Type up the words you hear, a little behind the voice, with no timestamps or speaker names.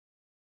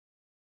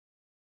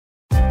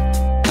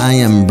I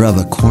am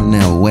Brother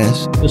Cornell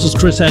West. This is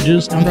Chris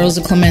Hedges. I'm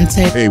Rosa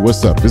Clemente. Hey,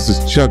 what's up? This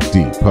is Chuck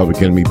D,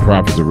 Public Enemy,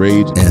 Prophets of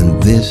Rage.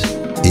 And this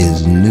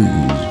is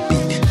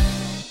Newsbeat.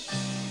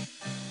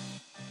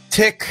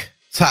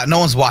 Tick-tock. No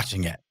one's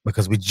watching yet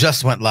because we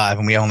just went live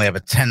and we only have a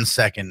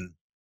 10-second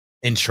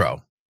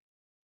intro.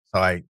 So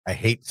I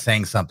hate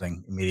saying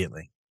something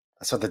immediately.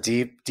 That's what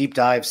the deep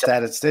dive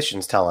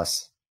statisticians tell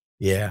us.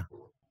 Yeah.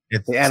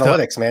 It's the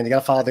analytics, man. You got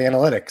to follow the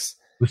analytics.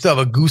 We still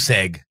have a goose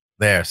egg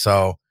there.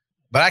 So,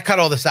 but I cut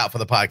all this out for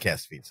the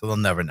podcast feed, so they'll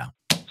never know.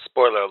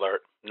 Spoiler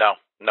alert. No,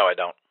 I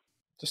don't.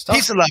 Just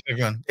peace and love,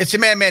 everyone. It's your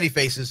man, Manny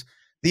Faces,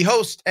 the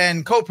host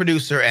and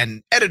co-producer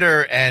and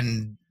editor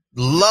and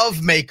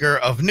love maker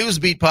of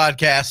Newsbeat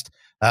Podcast,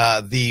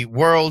 the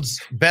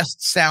world's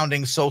best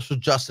sounding social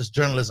justice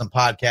journalism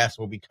podcast,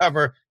 where we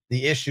cover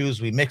the issues,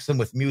 we mix them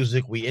with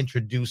music, we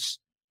introduce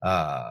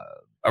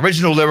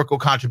original lyrical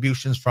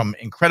contributions from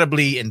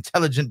incredibly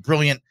intelligent,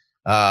 brilliant,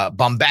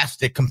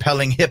 bombastic,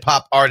 compelling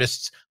hip-hop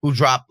artists who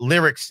drop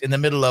lyrics in the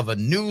middle of a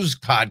news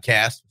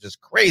podcast, which is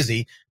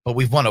crazy, but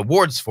we've won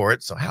awards for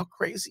it. So how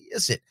crazy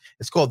is it?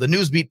 It's called the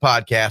Newsbeat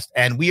Podcast,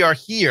 and we are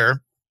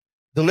here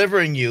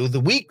delivering you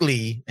the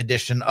weekly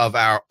edition of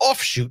our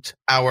offshoot,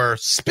 our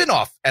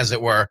spinoff, as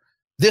it were,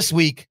 this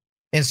week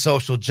in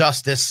social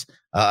justice.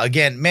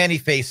 Again, Manny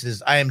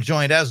Faces. I am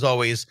joined, as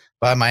always,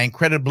 by my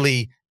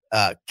incredibly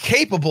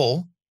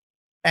capable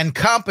and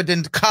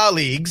competent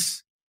colleagues.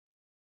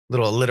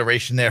 Little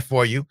alliteration there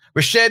for you.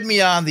 Rashid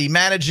Mian, the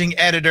managing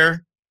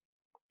editor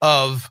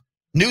of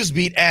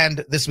Newsbeat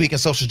and This Week in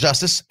Social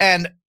Justice,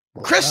 and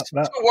Chris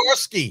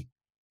Jaworski,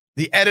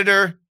 the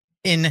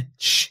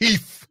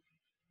editor-in-chief.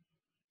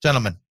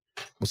 Gentlemen,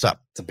 what's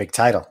up? It's a big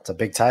title.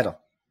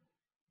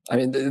 I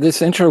mean,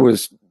 this intro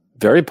was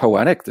very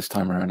poetic this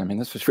time around. I mean,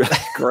 this was really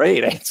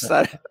great. It's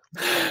out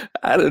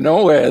of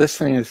nowhere. This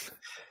thing is...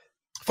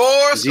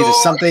 Is either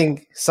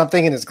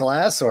something in his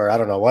glass, or I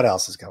don't know what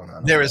else is going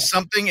on. There is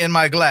something in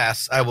my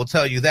glass. I will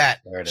tell you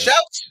that.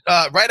 Shouts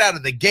right out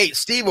of the gate.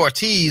 Steve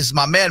Ortiz,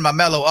 my man, my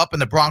mellow, up in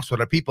the Bronx where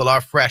the people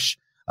are fresh.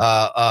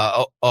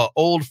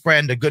 Old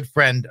friend, a good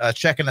friend,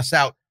 checking us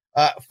out.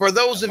 For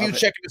those of you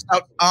checking us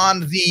out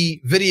on the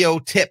video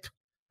tip,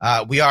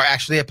 we are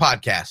actually a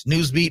podcast.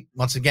 Newsbeat,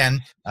 once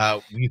again,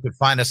 you can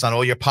find us on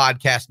all your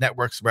podcast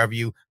networks, wherever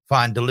you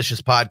find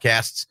delicious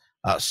podcasts.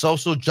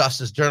 Social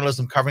justice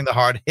journalism, covering the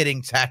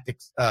hard-hitting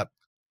tactics,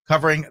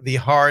 covering the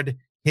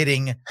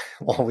hard-hitting.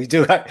 Well, we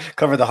do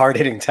cover the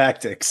hard-hitting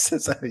tactics.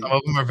 Some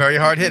of them are very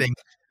hard-hitting.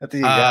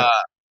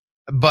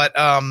 But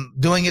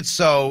doing it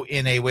so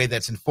in a way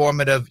that's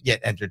informative,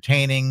 yet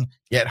entertaining,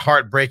 yet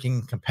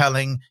heartbreaking,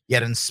 compelling,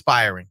 yet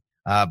inspiring,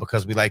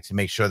 because we like to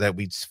make sure that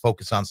we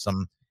focus on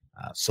some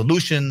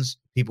solutions,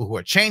 people who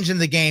are changing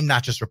the game,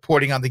 not just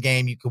reporting on the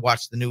game. You could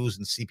watch the news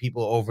and see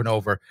people over and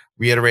over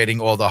reiterating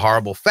all the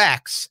horrible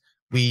facts.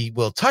 We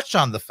will touch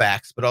on the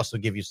facts, but also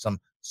give you some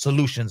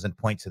solutions and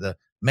point to the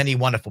many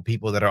wonderful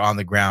people that are on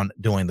the ground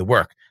doing the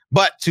work.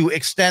 But to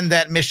extend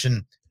that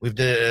mission, we've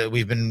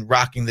been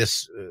rocking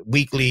this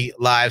weekly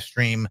live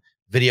stream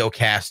video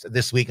cast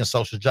This Week in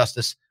Social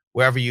Justice,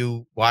 wherever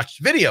you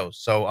watch videos.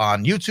 So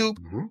on YouTube,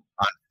 on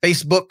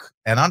Facebook,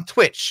 and on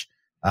Twitch,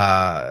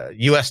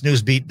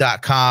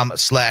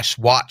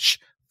 usnewsbeat.com/watch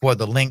for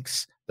the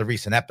links, the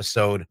recent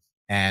episode,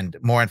 and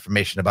more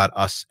information about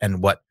us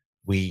and what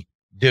we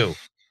do.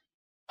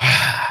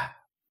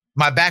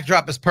 My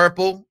backdrop is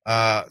purple,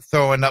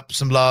 throwing up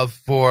some love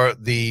for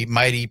the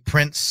mighty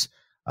Prince,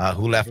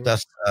 who left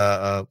us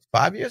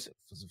 5 years.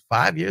 Was it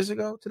 5 years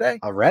ago today?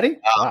 Already?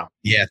 Wow.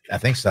 Yeah, I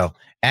think so.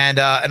 And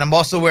I'm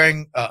also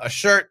wearing a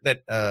shirt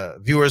that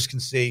viewers can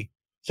see.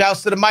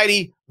 Shouts to the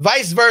mighty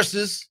Vice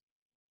Versus,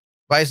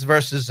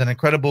 an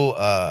incredible,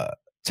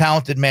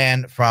 talented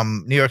man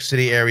from New York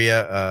City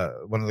area,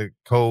 one of the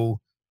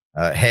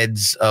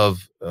co-heads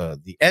of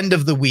the End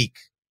of the Week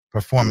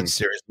performance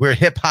series. We're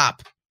hip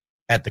hop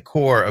at the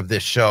core of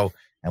this show,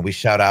 and we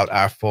shout out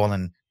our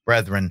fallen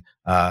brethren.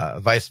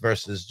 Vice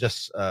Versus,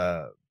 just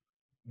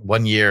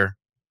 1 year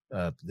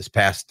this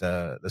past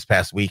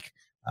week.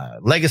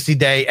 Legacy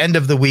Day, End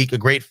of the Week, a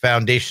great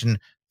foundation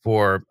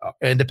for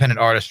independent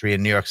artistry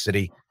in New York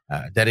City.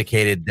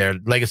 Dedicated their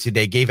Legacy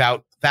Day, gave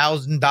out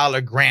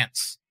 $1,000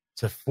 grants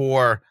to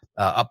 4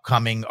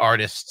 upcoming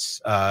artists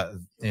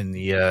in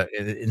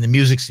the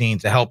music scene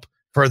to help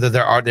further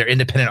their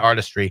independent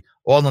artistry,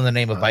 all in the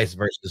name of Vice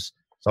Versus.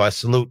 So I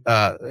salute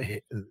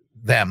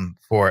them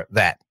for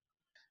that.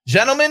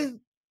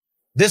 Gentlemen,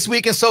 This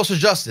Week in Social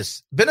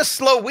Justice. Been a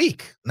slow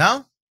week,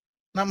 no?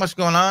 Not much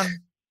going on.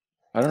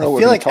 I don't know.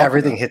 I feel like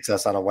everything hits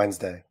us on a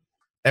Wednesday.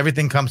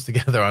 Everything comes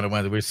together on a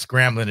Wednesday. We're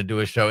scrambling to do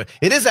a show.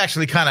 It is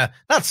actually kind of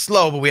not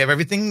slow, but we have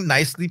everything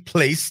nicely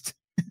placed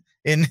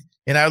in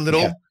our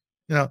little,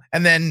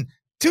 and then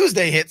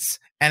Tuesday hits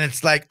and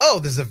it's like, oh,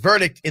 there's a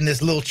verdict in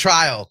this little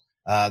trial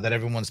that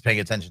everyone's paying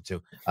attention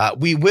to.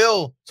 We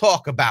will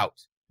talk about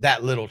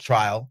that little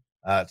trial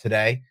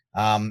today.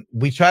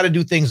 We try to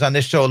do things on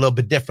this show a little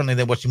bit differently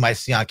than what you might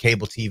see on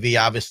cable TV.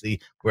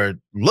 Obviously, we're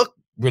look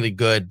really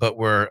good, but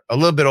we're a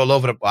little bit all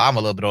over I'm a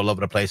little bit all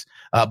over the place.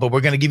 But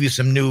we're going to give you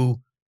some new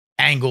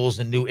angles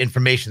and new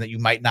information that you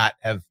might not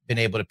have been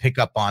able to pick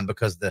up on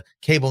because the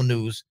cable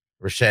news,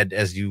 Rashad,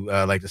 as you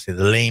like to say,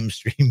 the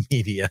lamestream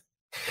media.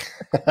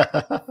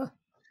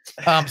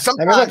 I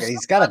mean, look,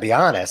 he's got to be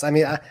honest. I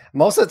mean,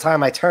 most of the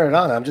time I turn it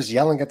on, I'm just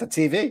yelling at the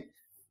TV.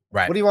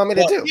 Right. What do you want me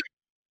to do?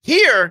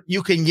 Here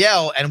you can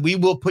yell, and we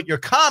will put your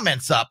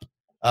comments up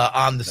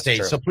on the stage.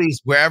 True. So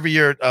please, wherever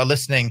you're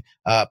listening,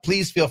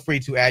 please feel free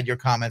to add your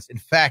comments. In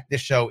fact,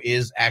 this show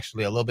is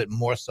actually a little bit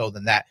more so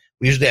than that.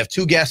 We usually have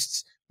 2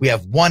 guests. We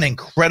have 1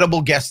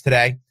 incredible guest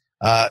today.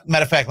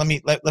 Matter of fact,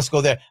 let's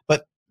go there.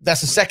 But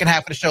that's the second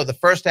half of the show. The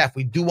first half,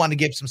 we do want to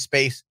give some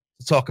space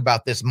to talk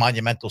about this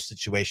monumental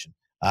situation.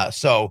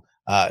 So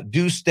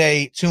do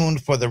stay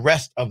tuned for the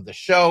rest of the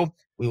show.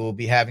 We will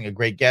be having a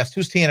great guest.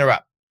 Who's teeing her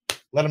up?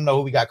 Let them know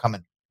who we got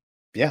coming.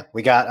 Yeah,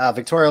 we got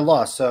Victoria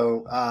Law.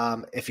 So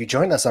if you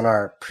joined us on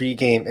our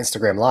pregame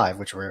Instagram Live,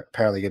 which we're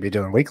apparently going to be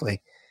doing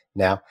weekly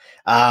now,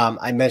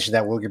 I mentioned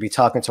that we're going to be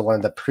talking to one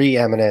of the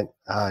preeminent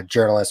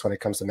journalists when it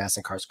comes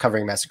to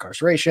covering mass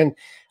incarceration,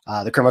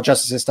 the criminal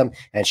justice system,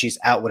 and she's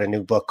out with a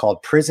new book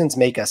called Prisons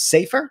Make Us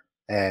Safer.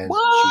 And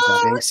she's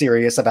not being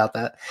serious about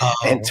that.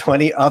 And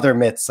 20 other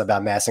myths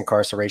about mass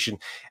incarceration.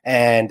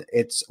 And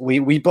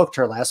we booked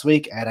her last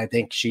week, and I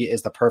think she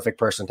is the perfect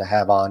person to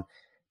have on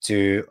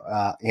to,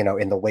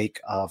 in the wake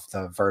of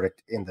the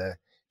verdict in the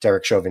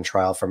Derek Chauvin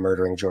trial for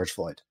murdering George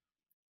Floyd.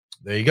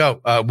 There you go.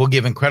 We'll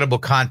give incredible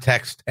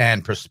context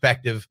and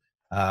perspective.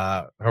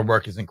 Her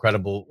work is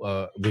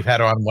incredible. We've had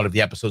her on one of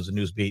the episodes of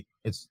Newsbeat.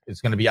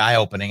 It's going to be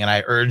eye-opening, and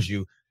I urge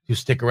you to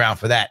stick around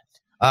for that.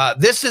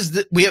 This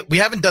is we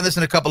haven't done this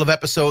in a couple of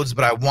episodes,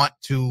 but I want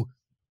to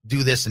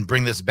do this and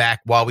bring this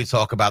back while we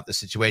talk about the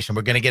situation.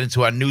 We're going to get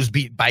into our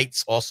Newsbeat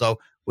bites also,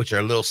 which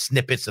are little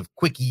snippets of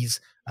quickies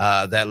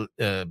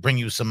that bring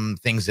you some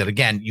things that,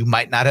 again, you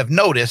might not have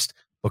noticed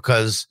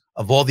because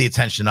of all the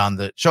attention on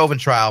the Chauvin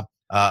trial,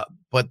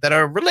 but that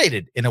are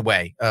related in a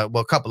way. Well,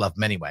 a couple of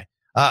them anyway.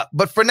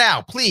 But for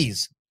now,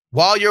 please,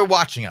 while you're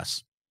watching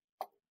us,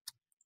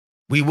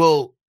 we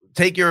will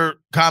take your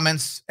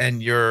comments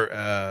and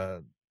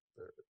your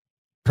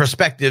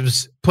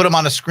perspectives, put them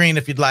on the screen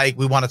if you'd like.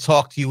 We want to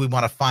talk to you. We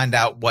want to find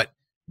out what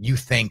you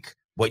think,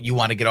 what you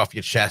want to get off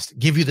your chest,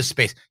 give you the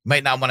space. You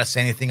might not want to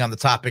say anything on the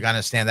topic. I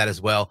understand that as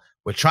well.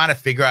 We're trying to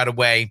figure out a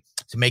way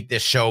to make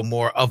this show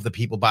more of the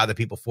people, by the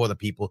people, for the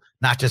people,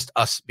 not just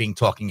us being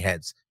talking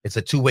heads. It's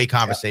a two-way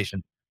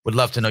conversation. Yeah. Would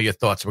love to know your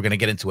thoughts. We're going to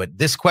get into it.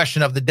 This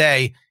question of the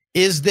day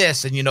is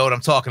this, and you know what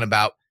I'm talking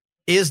about.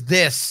 Is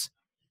this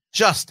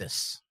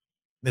justice?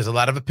 There's a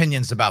lot of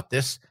opinions about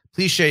this.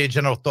 Please share your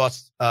general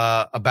thoughts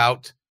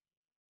about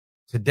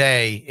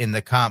today in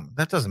the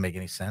That doesn't make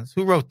any sense.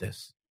 Who wrote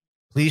this?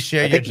 Please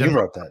share your general. You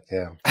wrote that,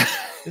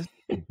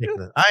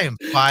 yeah. I am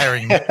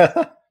firing.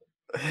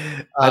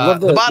 I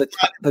love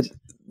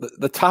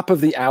the top of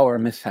the hour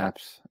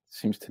mishaps.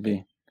 Seems to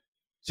be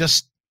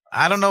just.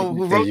 I don't know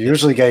who wrote. You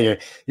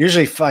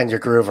usually find your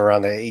groove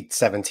around the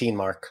 8:17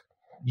 mark.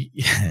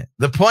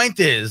 The point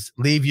is,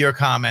 leave your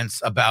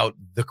comments about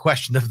the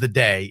question of the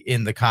day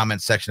in the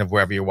comments section of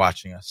wherever you're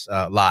watching us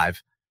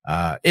live.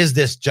 Is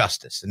this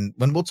justice? And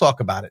when we'll talk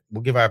about it,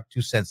 we'll give our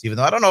 2 cents, even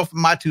though I don't know if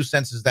my 2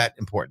 cents is that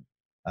important.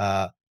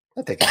 I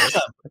think it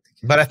is.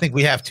 But I think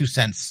we have 2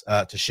 cents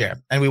to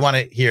share, and we want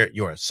to hear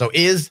yours. So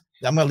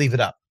I'm going to leave it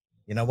up.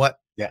 You know what?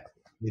 Yeah.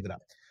 Leave it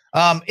up.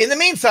 In the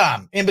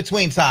meantime, in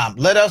between time,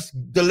 let us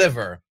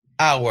deliver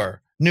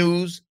our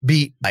news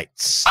beat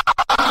bites.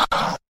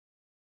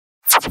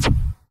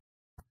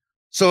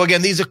 So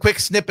again, these are quick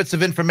snippets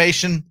of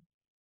information,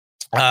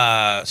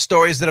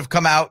 stories that have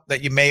come out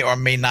that you may or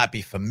may not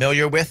be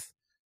familiar with.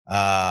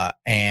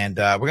 And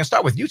we're going to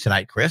start with you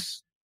tonight,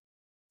 Chris.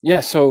 Yeah.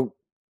 So,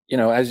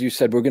 as you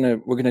said, we're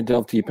gonna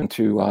delve deep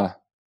into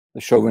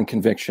the Chauvin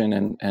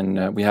conviction,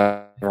 and we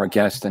have our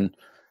guest and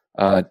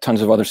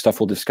tons of other stuff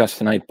we'll discuss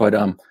tonight. But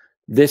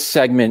this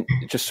segment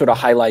just sort of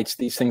highlights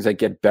these things that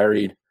get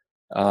buried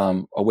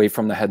away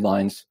from the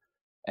headlines.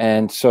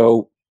 And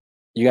so,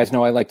 you guys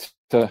know I like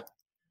to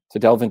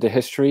delve into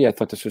history. I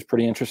thought this was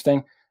pretty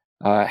interesting.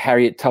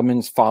 Harriet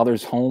Tubman's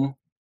father's home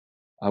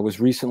was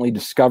recently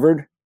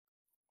discovered,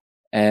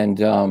 and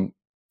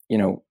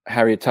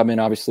Harriet Tubman,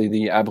 obviously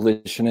the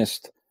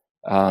abolitionist,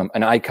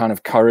 an icon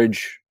of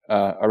courage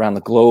around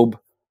the globe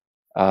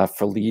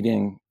for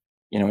leading,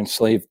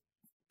 enslaved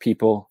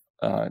people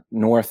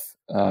north,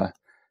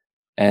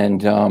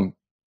 and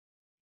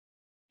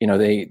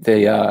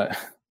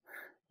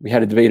we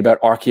had a debate about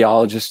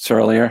archaeologists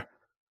earlier,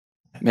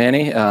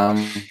 Manny,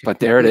 but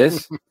there it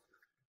is.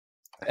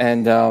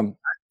 And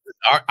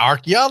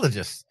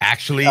archaeologists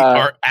actually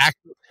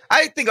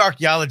I think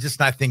archaeologists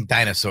and I think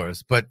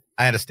dinosaurs, but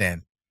I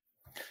understand.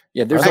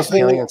 Yeah, there's a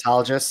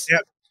paleontologists.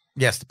 Yep.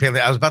 Yes,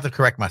 I was about to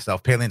correct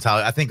myself.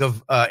 Paleontology. I think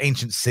of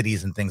ancient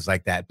cities and things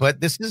like that.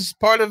 But this is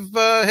part of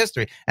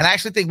history, and I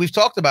actually think we've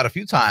talked about a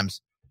few times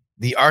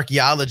the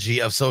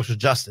archaeology of social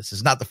justice.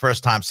 It's not the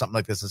first time something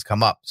like this has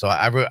come up. So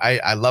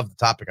I love the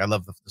topic. I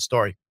love the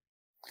story.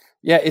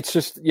 Yeah, it's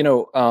just there's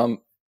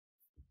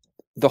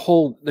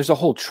a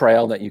whole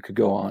trail that you could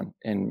go on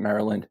in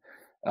Maryland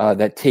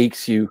that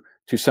takes you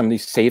to some of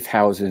these safe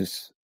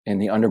houses in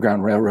the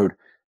Underground Railroad.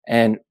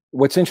 And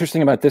what's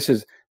interesting about this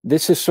is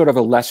sort of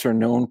a lesser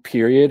known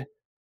period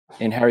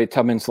in Harriet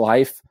Tubman's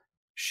life.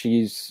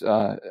 She's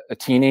a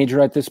teenager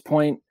at this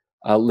point,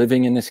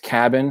 living in this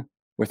cabin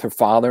with her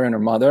father and her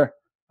mother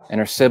and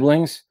her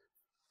siblings.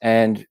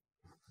 And,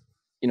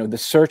 you know, the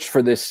search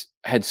for this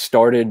had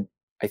started,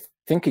 I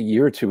think, a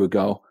year or two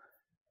ago,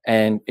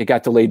 and it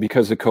got delayed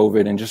because of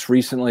COVID. And just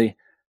recently,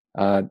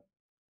 an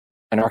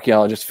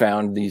archaeologist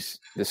found this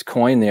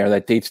coin there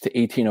that dates to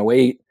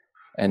 1808,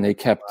 and they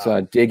kept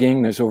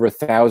digging. There's over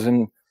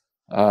 1,000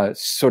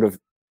 sort of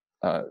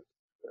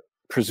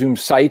presumed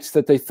sites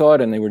that they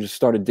thought, and they were just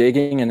started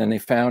digging, and then they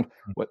found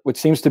what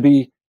seems to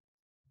be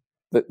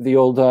the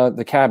old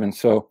the cabin.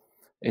 So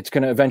it's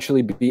going to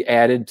eventually be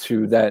added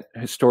to that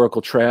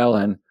historical trail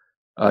and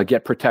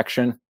get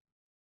protection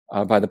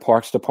by the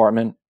Parks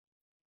Department.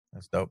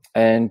 That's dope.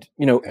 And,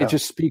 you know, it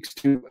just speaks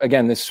to,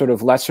 again, this sort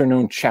of lesser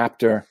known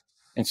chapter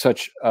in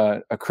such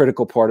a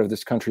critical part of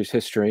this country's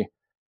history,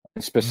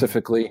 and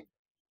specifically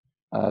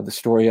the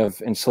story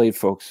of enslaved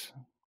folks.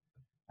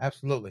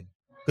 Absolutely.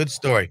 Good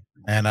story.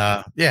 And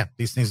yeah,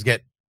 these things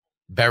get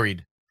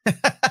buried.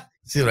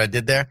 See what I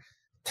did there?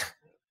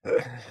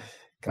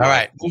 All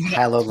right.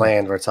 Hallowed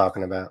land we're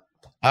talking about.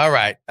 All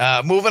right.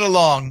 Moving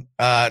along.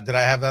 Did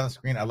I have that on the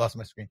screen? I lost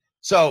my screen.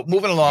 So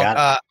moving along.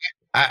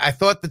 I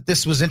thought that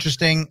this was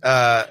interesting.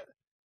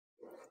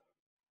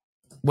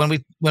 When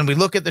we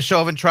look at the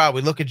Chauvin trial,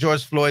 we look at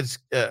George Floyd's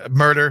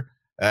murder,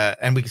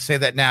 and we can say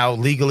that now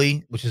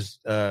legally, which is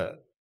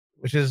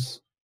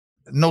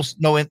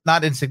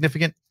not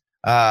insignificant.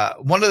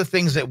 One of the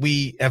things that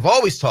we have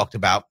always talked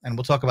about, and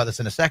we'll talk about this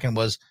in a second,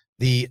 was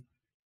the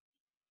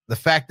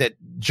fact that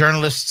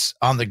journalists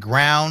on the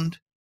ground,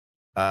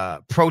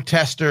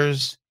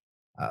 protesters,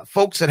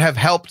 folks that have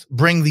helped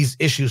bring these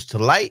issues to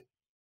light,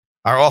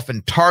 are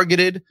often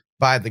targeted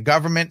by the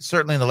government,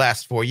 certainly in the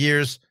last 4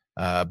 years,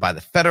 by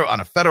the on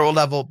a federal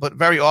level, but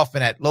very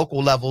often at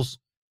local levels,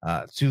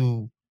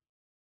 to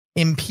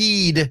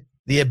impede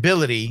the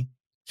ability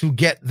to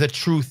get the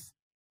truth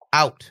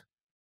out.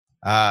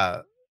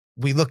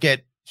 We look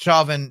at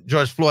Chauvin,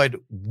 George Floyd.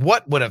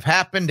 What would have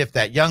happened if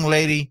that young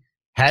lady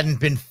hadn't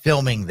been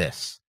filming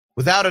this?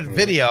 Without a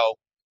video,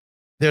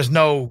 there's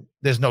no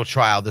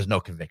trial, there's no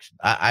conviction.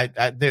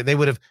 They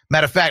would have.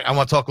 Matter of fact, I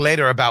want to talk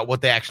later about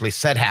what they actually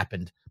said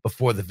happened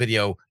before the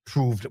video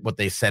proved what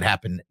they said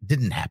happened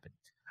didn't happen.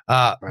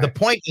 The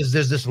point is,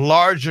 there's this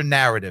larger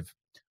narrative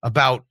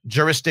about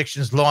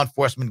jurisdictions, law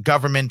enforcement,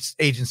 governments,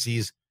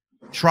 agencies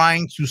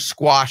trying to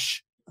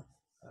squash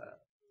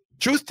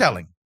truth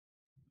telling.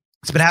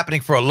 It's been happening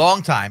for a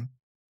long time.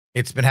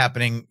 It's been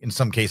happening in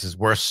some cases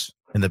worse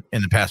in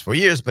the past 4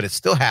 years, but it's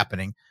still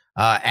happening.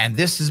 And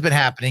this has been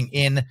happening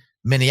in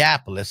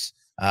Minneapolis,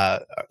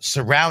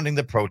 surrounding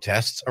the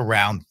protests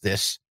around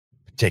this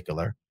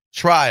particular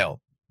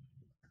trial.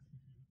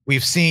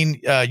 We've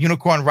seen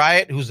Unicorn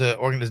Riot, who's a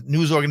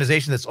news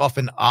organization that's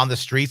often on the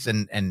streets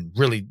and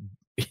really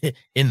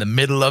in the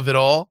middle of it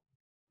all,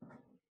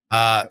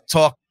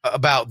 talk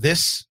about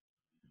this,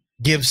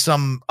 give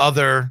some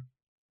other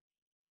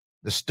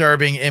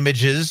disturbing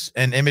images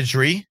and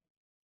imagery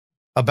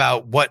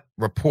about what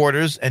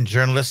reporters and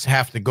journalists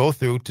have to go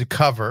through to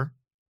cover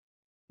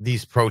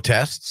these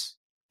protests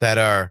that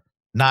are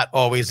not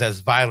always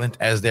as violent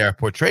as they are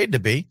portrayed to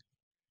be,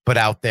 but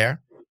out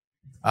there.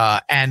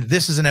 And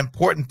this is an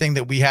important thing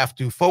that we have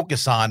to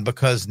focus on,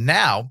 because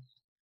now,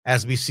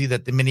 as we see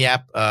that the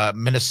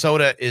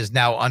Minnesota is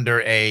now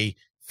under a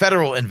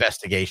federal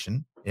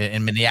investigation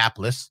in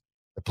Minneapolis,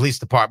 the police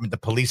department, the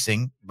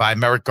policing by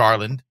Merrick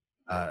Garland,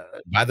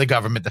 by the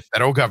government, the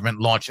federal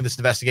government launching this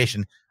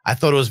investigation. I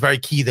thought it was very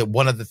key that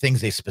one of the things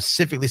they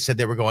specifically said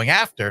they were going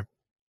after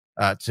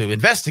to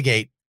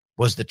investigate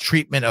was the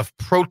treatment of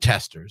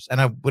protesters, and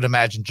I would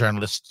imagine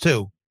journalists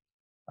too,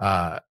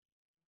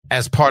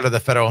 as part of the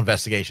federal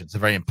investigation. It's a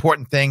very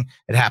important thing.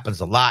 It happens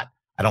a lot.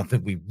 I don't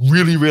think we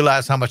really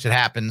realize how much it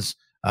happens,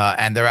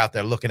 and they're out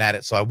there looking at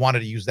it. So I wanted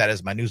to use that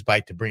as my news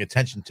bite to bring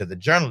attention to the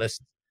journalists.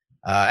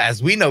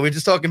 As we know, we were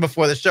just talking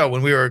before the show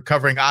when we were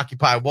covering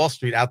Occupy Wall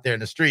Street out there in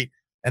the street,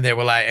 and we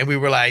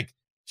were like,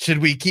 should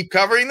we keep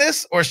covering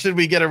this or should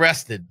we get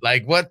arrested?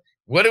 Like, what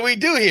do we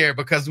do here?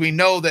 Because we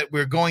know that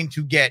we're going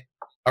to get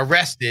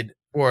arrested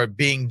for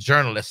being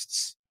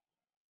journalists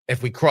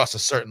if we cross a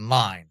certain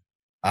line.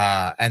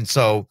 And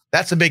so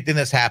that's a big thing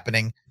that's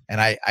happening. And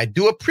I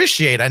do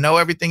appreciate, I know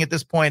everything at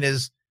this point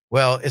is,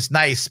 well, it's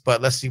nice,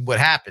 but let's see what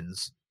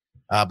happens.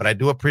 But I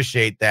do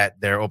appreciate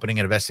that they're opening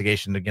an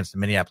investigation against the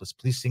Minneapolis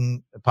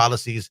policing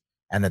policies,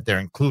 and that they're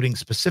including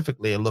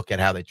specifically a look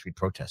at how they treat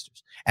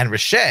protesters. And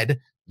Rashed,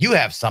 you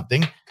have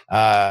something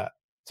to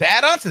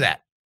add on to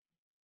that.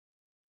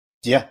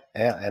 Yeah.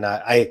 And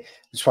I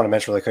just want to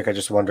mention really quick, I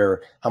just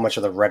wonder how much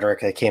of the rhetoric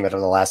that came out of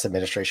the last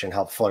administration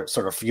helped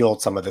sort of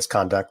fueled some of this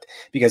conduct,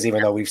 because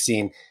even though we've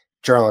seen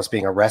journalists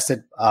being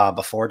arrested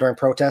before during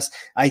protests,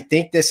 I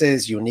think this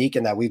is unique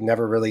in that we've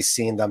never really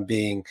seen them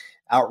being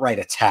outright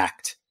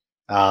attacked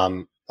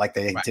like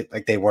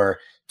they were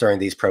during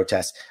these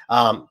protests.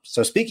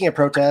 So speaking of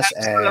protests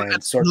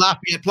and sort of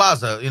Lafayette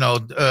Plaza,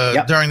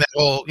 during that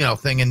whole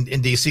thing in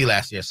DC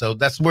last year. So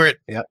that's where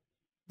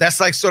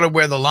that's like sort of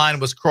where the line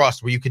was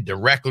crossed, where you could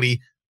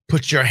directly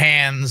put your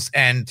hands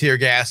and tear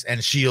gas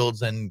and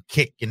shields and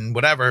kick and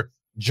whatever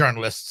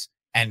journalists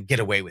and get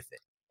away with it.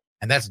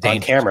 And that's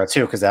dangerous. On camera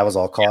too, because that was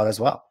all caught as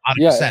well. 100%.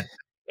 Yeah.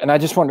 And I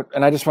just want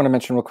to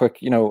mention real quick,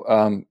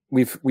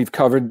 we've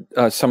covered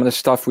some of the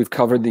stuff. We've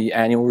covered the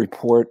annual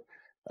report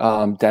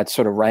that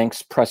sort of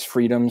ranks press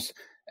freedoms.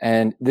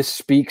 And this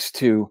speaks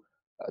to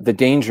the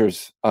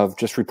dangers of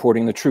just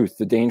reporting the truth,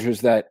 the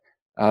dangers that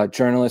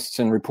journalists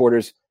and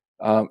reporters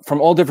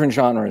from all different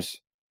genres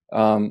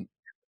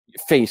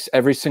face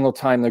every single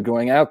time they're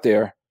going out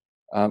there.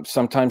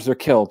 Sometimes they're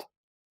killed.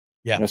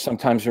 Yeah.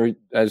 Sometimes they're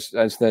as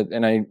that.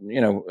 And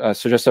I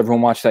suggest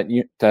everyone watch that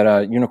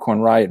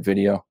Unicorn Riot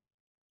video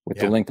with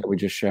the link that we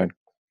just shared.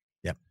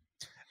 Yeah.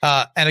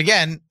 And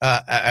again,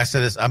 I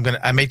said this,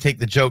 I may take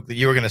the joke that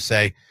you were going to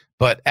say,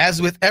 but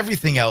as with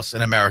everything else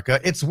in America,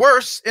 it's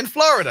worse in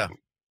Florida.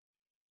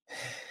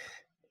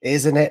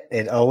 Isn't it?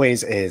 It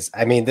always is.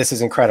 I mean, this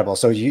is incredible.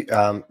 So you,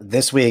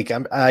 this week,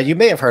 you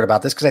may have heard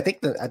about this because I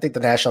think the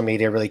national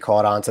media really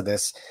caught on to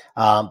this.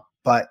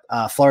 But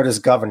Florida's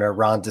governor,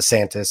 Ron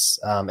DeSantis,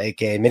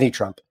 aka Mini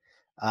Trump,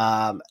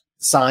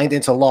 signed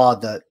into law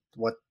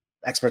what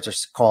experts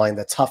are calling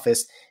the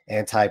toughest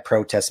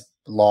anti-protest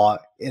law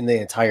in the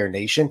entire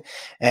nation.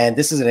 And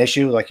this is an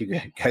issue, like you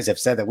guys have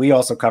said, that we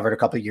also covered a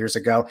couple of years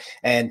ago.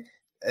 And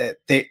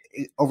they,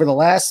 over the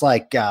last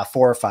 4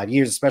 or 5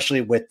 years,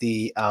 especially with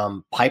the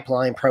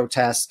pipeline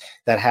protests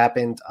that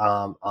happened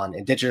on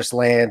indigenous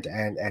land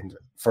and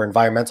for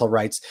environmental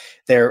rights,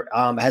 there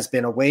has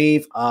been a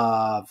wave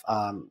of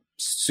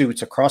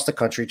suits across the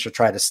country to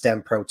try to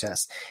stem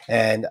protests.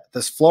 And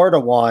this Florida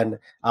one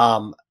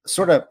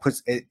sort of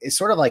it's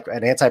sort of like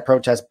an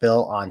anti-protest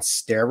bill on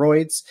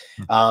steroids.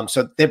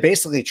 So they're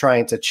basically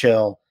trying to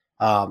chill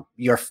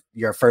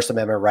your First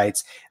Amendment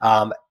rights.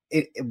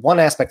 One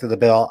aspect of the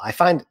bill I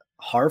find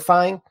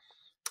horrifying,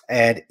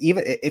 and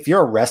even if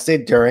you're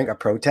arrested during a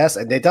protest,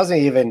 and it doesn't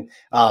even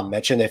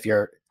mention if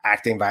you're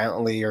acting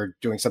violently or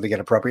doing something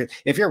inappropriate.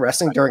 If you're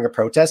arresting during a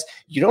protest,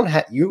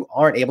 you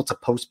aren't able to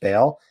post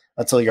bail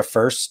until your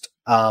first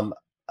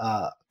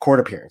court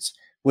appearance,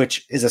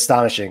 which is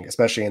astonishing,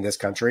 especially in this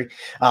country.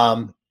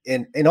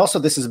 And also,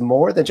 this is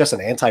more than just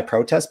an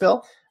anti-protest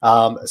bill.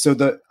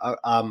 So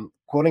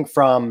quoting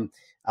from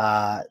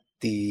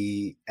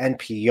the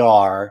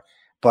NPR,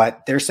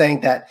 but they're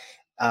saying that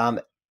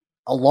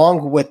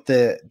along with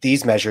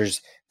these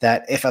measures,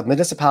 that if a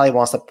municipality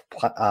wants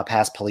to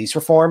pass police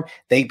reform,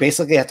 they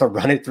basically have to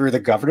run it through the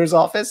governor's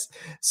office.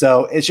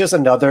 So it's just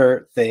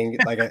another thing.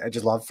 Like I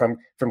just love from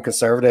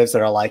conservatives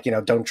that are like,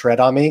 don't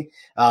tread on me.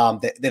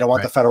 They don't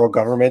want the federal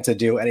government to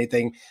do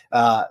anything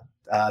to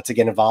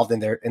get involved in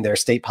their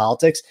state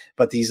politics,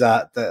 but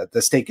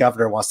the state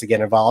governor wants to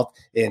get involved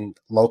in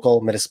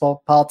local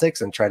municipal politics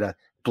and try to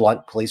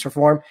blunt police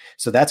reform.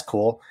 So that's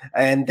cool.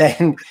 And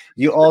then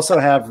you also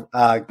have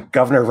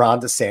Governor Ron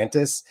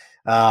DeSantis.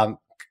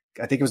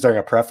 I think it was during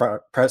a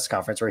press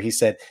conference where he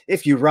said,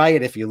 if you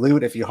riot, if you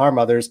loot, if you harm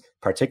others,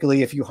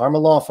 particularly if you harm a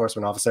law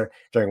enforcement officer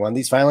during one of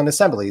these violent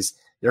assemblies,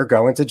 you're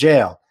going to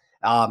jail.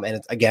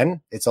 And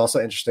it's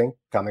also interesting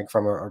coming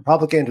from a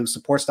Republican who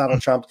supports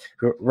Donald Trump,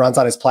 who runs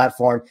on his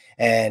platform.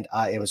 And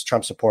it was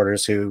Trump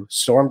supporters who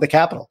stormed the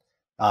Capitol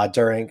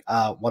during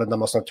one of the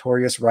most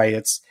notorious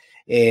riots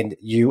in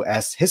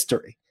U.S.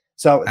 history.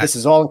 So this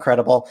is all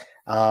incredible.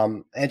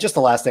 And just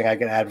the last thing I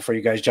can add before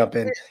you guys jump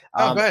in.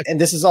 And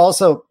this is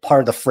also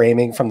part of the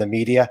framing from the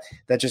media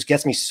that just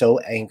gets me so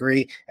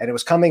angry. And it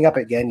was coming up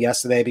again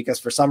yesterday because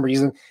for some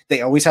reason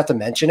they always have to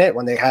mention it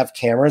when they have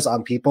cameras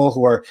on people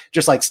who are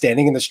just like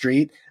standing in the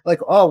street. Like,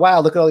 oh, wow,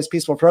 look at all these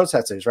peaceful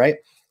protesters, right?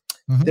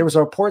 Mm-hmm. There was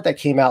a report that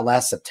came out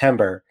last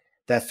September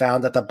that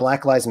found that the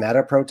Black Lives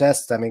Matter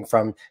protests stemming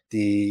from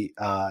the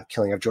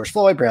killing of George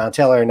Floyd, Breonna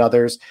Taylor, and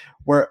others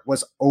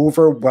was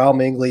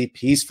overwhelmingly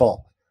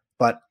peaceful.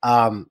 But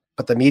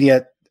the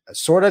media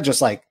sort of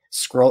just like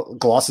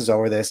glosses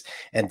over this,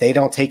 and they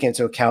don't take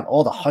into account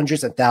all the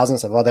hundreds and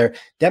thousands of other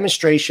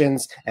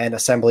demonstrations and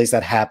assemblies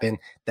that happen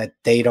that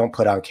they don't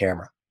put on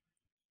camera.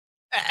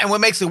 And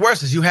what makes it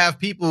worse is you have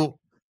people,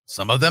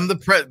 some of them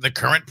the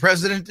current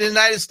president of the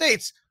United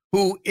States,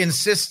 who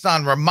insists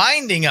on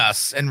reminding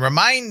us and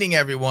reminding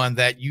everyone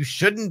that you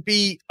shouldn't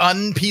be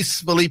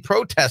unpeacefully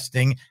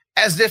protesting,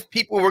 as if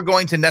people were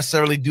going to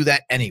necessarily do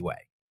that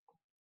anyway.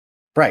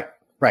 Right.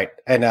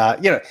 And, I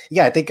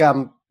think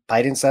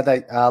Biden said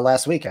that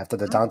last week after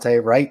the Dante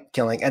Wright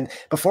killing. And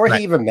before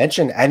he even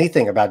mentioned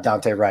anything about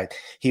Dante Wright,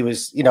 he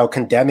was,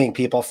 condemning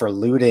people for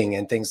looting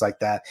and things like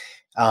that.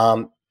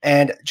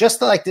 And just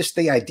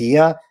the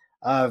idea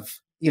of,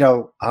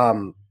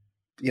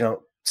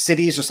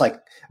 cities just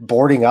like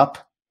boarding up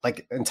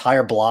like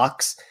entire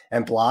blocks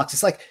and blocks.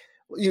 It's like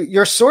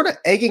you're sort of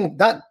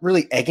not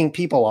really egging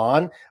people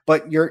on,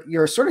 but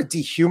you're sort of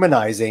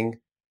dehumanizing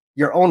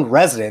your own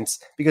residents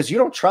because you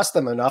don't trust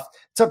them enough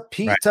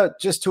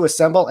to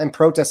assemble and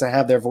protest and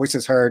have their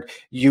voices heard.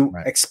 You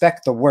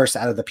expect the worst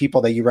out of the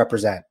people that you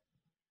represent.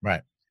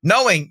 Right.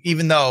 Knowing,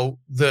 even though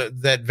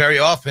that very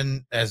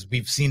often, as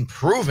we've seen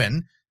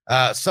proven,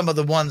 some of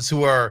the ones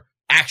who are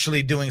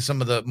actually doing some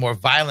of the more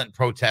violent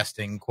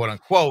protesting, quote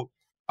unquote,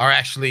 are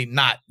actually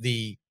not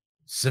the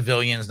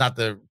civilians, not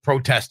the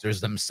protesters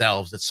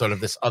themselves. It's sort of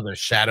this other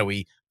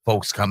shadowy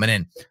folks coming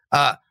in.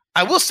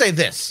 I will say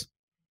this,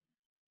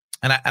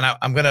 and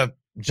I'm going to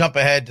jump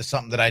ahead to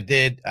something that I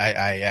did.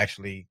 I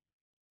actually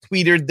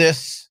tweeted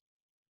this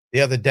the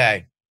other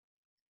day.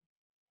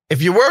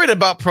 If you're worried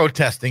about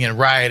protesting and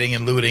rioting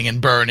and looting and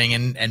burning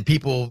and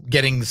people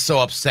getting so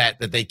upset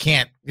that they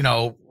can't,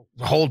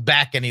 hold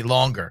back any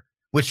longer,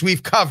 which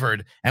we've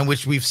covered and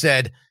which we've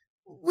said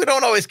we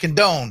don't always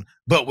condone,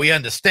 but we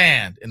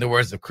understand, in the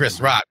words of Chris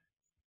Rock,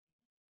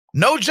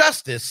 no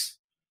justice,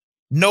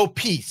 no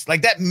peace.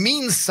 Like, that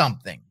means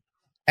something.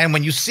 And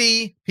when you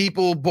see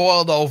people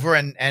boiled over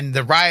and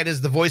the riot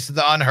is the voice of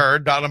the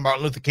unheard, Dr.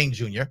 Martin Luther King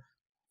Jr.,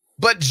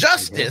 but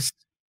justice,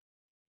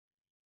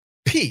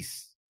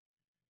 peace.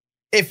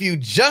 If you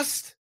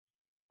just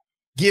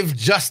give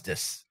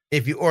justice,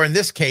 or in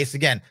this case,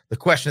 again, the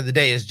question of the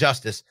day is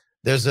justice.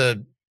 There's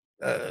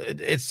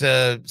it's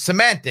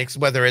semantics,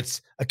 whether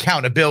it's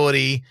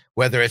accountability,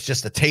 whether it's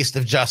just a taste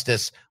of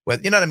justice,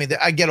 whether, you know what I mean?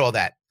 I get all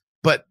that.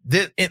 But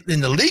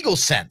in the legal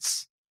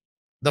sense,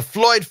 the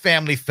Floyd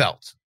family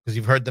felt, because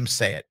you've heard them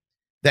say it,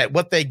 that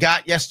what they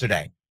got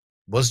yesterday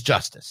was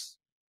justice,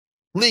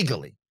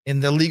 legally, in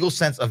the legal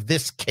sense of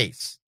this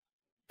case.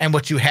 And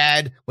what you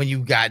had when you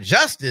got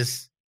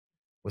justice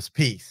was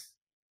peace.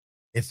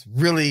 It's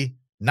really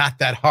not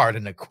that hard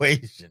an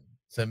equation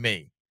to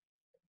me.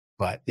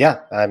 But yeah,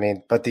 I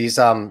mean, but these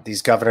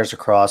governors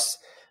across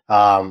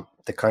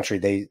the country,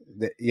 they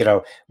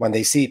when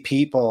they see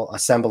people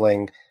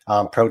assembling,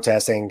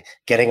 protesting,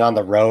 getting on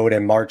the road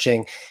and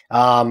marching,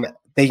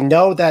 they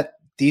know that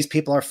these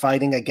people are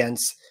fighting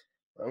against,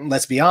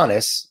 let's be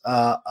honest,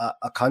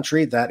 a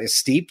country that is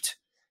steeped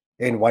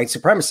in white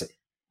supremacy.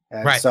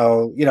 And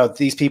so,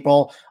 these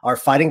people are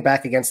fighting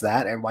back against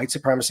that, and white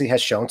supremacy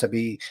has shown to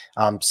be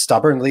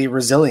stubbornly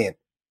resilient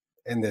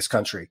in this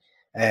country.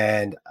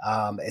 And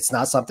it's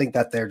not something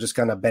that they're just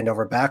going to bend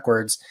over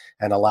backwards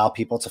and allow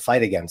people to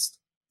fight against.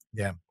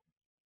 Yeah.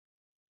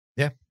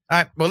 Yeah. All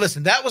right. Well,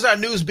 listen, that was our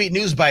Newsbeat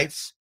News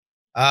Bites.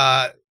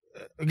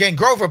 Again,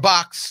 Grover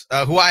Box,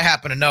 who I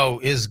happen to know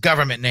is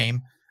government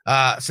name,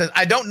 says,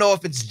 I don't know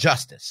if it's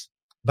justice,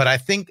 but I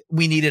think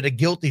we needed a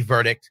guilty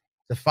verdict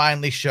to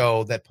finally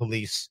show that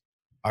police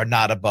are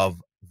not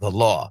above the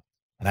law.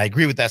 And I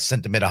agree with that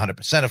sentiment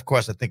 100%. Of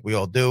course, I think we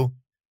all do.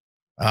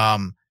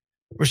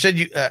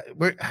 Rashid,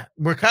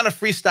 we're kind of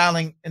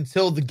freestyling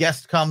until the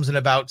guest comes in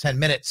about 10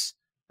 minutes.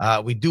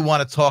 We do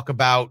want to talk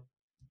about,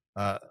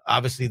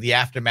 obviously, the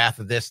aftermath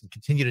of this and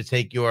continue to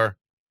take your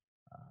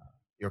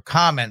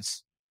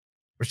comments.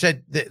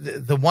 Rashid,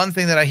 the one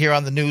thing that I hear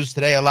on the news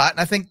today a lot,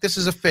 and I think this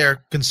is a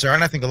fair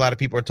concern, I think a lot of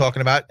people are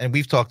talking about, and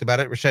we've talked about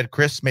it. Rashid,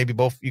 Chris, maybe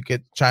both you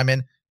could chime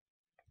in.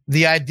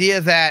 The idea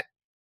that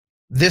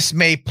this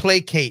may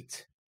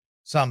placate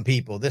some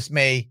people. This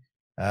may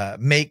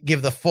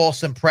give the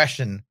false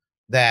impression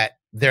that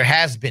there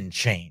has been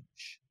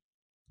change.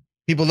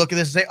 People look at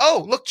this and say,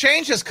 oh, look,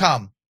 change has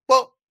come.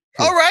 Well,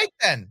 all right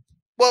then.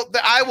 Well,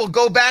 I will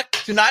go back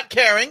to not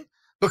caring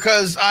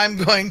because I'm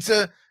going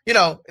to,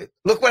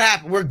 look what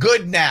happened. We're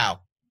good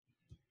now.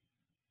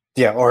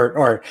 Yeah.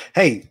 Or,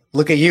 hey,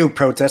 look at you,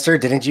 protester.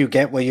 Didn't you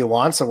get what you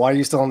want? So why are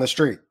you still on the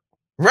street?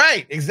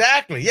 Right.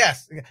 Exactly.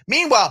 Yes.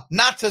 Meanwhile,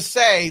 not to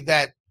say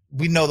that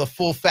we know the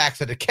full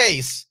facts of the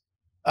case,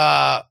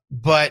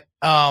 but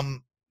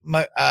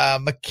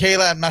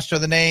Michaela, I'm not sure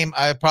the name,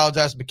 I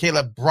apologize,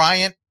 Michaela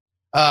Bryant,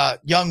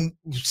 young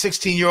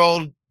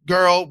 16-year-old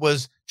girl,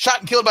 was shot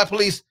and killed by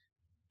police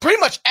pretty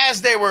much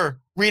as they were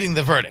reading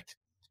the verdict.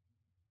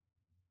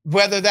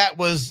 Whether that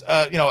was,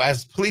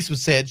 as police would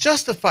say, a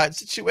justified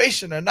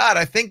situation or not,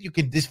 I think you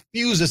can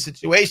diffuse a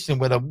situation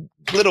with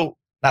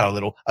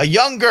a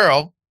young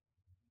girl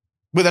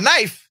with a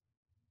knife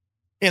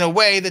in a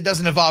way that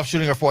doesn't involve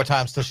shooting her 4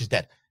 times till she's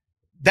dead.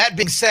 That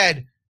being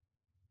said,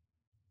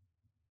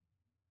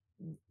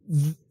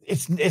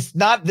 this is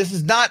not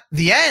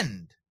the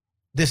end.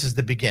 This is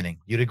the beginning.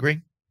 You'd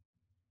agree?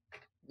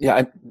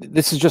 Yeah,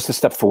 this is just a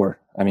step forward.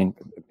 I mean,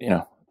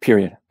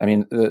 period. I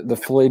mean, the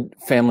Floyd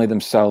family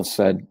themselves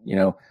said,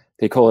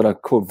 they call it a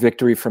quote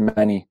victory for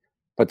many,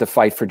 but the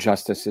fight for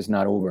justice is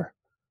not over.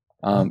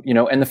 And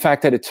the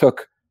fact that it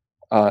took,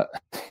 a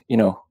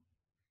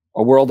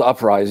world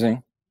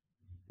uprising,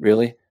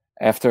 really,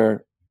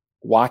 after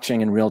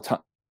watching in real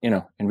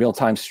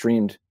time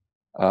streamed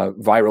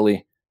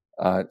virally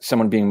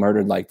someone being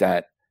murdered like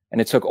that, and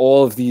it took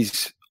all of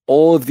these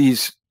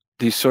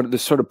sort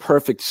of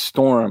perfect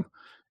storm,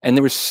 and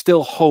there was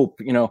still hope,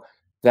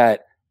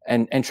 that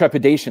and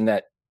trepidation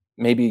that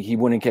maybe he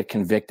wouldn't get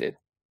convicted.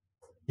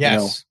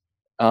 Yes.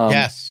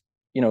 Yes.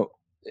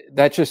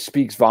 That just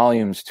speaks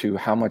volumes to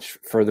how much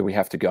further we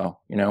have to go.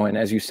 And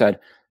as you said,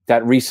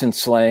 that recent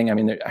slaying. I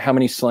mean, how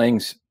many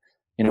slayings,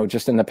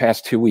 just in the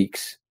past 2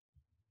 weeks?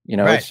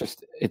 Right.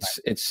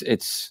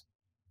 It's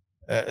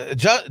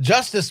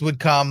justice would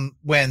come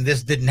when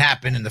this didn't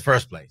happen in the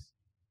first place,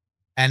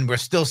 and we're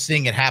still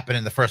seeing it happen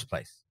in the first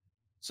place.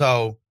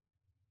 So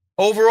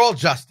overall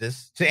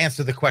justice, to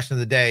answer the question of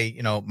the day,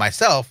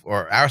 myself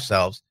or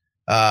ourselves,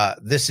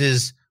 this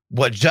is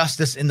what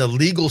justice in the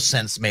legal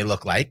sense may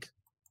look like,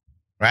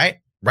 right?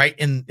 Right.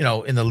 In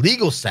the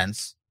legal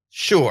sense,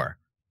 sure,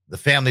 the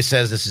family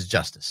says this is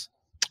justice.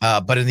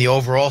 But in the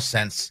overall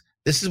sense,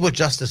 this is what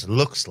justice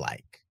looks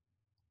like,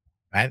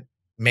 right?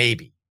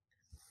 Maybe.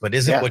 But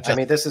isn't what justice— I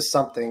mean, this is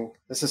something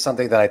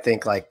that I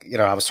think, like,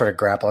 I was sort of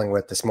grappling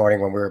with this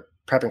morning when we were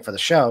prepping for the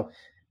show,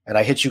 and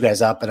I hit you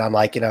guys up, and I'm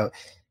like,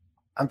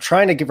 I'm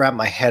trying to wrap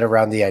my head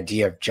around the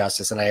idea of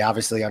justice. And I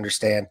obviously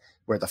understand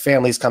where the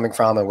family's coming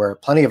from, and where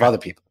plenty of other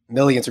people,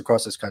 millions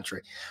across this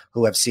country,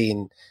 who have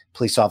seen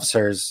police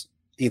officers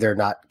either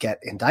not get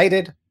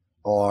indicted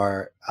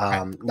or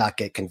not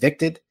get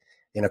convicted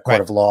in a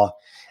court of law.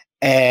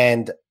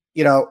 And,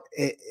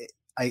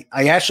 I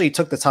actually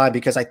took the time,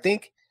 because I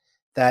think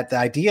that the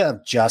idea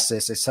of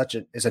justice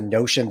is a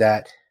notion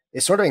that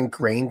is sort of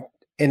ingrained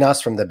in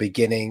us from the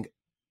beginning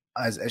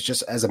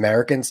as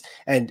Americans.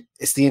 And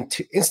it's the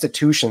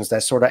institutions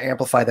that sort of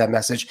amplify that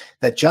message,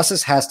 that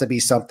justice has to be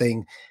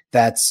something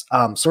that's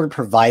sort of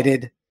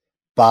provided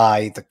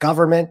by the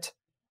government,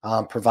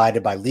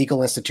 provided by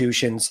legal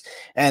institutions.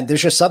 And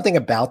there's just something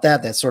about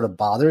that sort of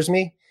bothers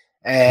me.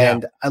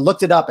 And I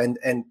looked it up, and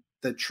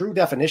the true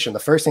definition, the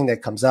first thing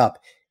that comes up,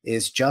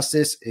 is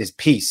justice is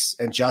peace,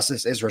 and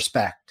justice is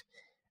respect.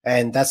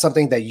 And that's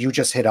something that you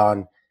just hit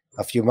on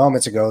a few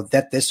moments ago,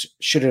 that this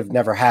should have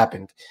never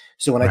happened.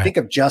 So when I think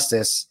of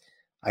justice,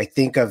 I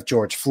think of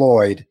George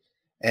Floyd,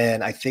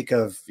 and I think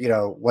of,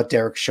 what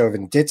Derek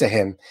Chauvin did to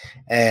him.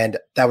 And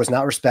that was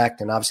not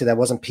respect. And obviously that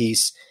wasn't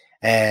peace.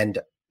 And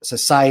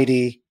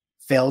society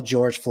failed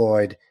George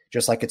Floyd,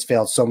 just like it's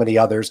failed so many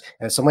others.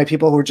 And so many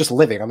people who are just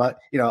living. I'm not,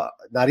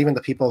 not even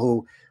the people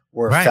who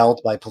were felled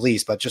by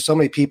police, but just so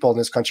many people in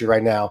this country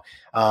right now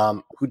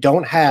who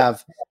don't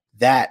have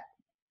that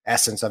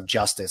essence of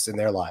justice in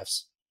their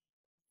lives.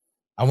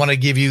 I want to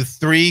give you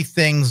 3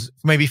 things,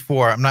 maybe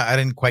 4. I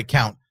didn't quite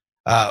count,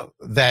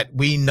 that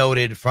we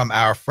noted from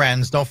our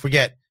friends. Don't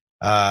forget,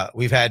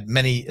 we've had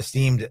many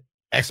esteemed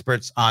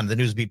experts on the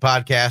Newsbeat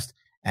podcast,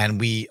 and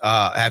we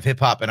have hip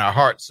hop in our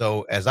heart.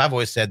 So as I've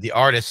always said, the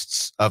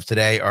artists of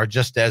today are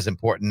just as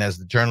important as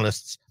the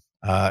journalists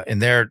in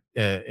their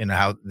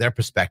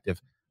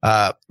perspective.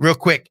 Real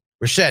quick,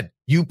 Rashed,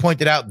 you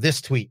pointed out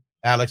this tweet,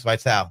 Alex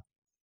Vital.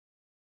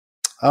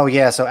 Oh,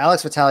 yeah. So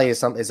Alex Vitale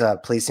is a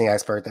policing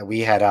expert that we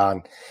had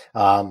on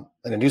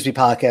in a Newsbeat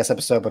podcast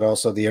episode, but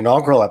also the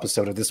inaugural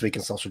episode of This Week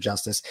in Social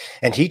Justice.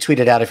 And he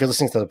tweeted out, if you're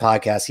listening to the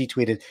podcast, he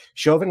tweeted,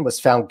 Chauvin was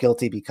found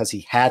guilty because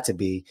he had to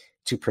be,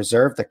 to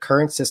preserve the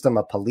current system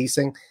of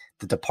policing.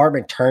 The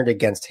department turned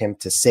against him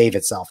to save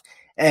itself.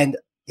 And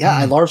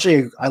I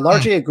largely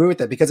agree with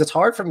that, because it's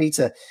hard for me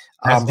to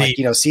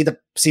see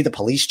the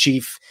police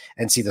chief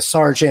and see the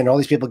sergeant and all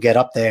these people get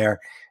up there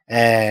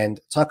and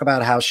talk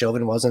about how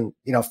Chauvin wasn't,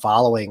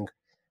 following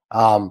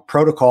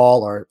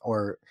protocol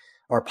or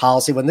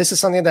policy, when this is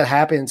something that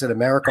happens in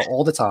America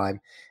all the time,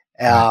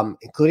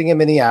 including in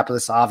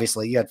Minneapolis.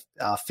 Obviously, you had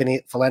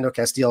Philando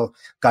Castile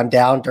gunned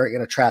down during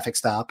a traffic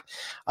stop.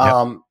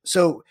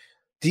 So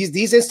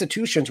these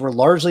institutions were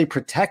largely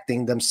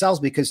protecting themselves,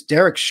 because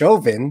Derek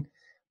Chauvin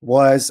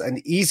was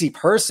an easy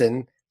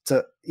person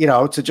to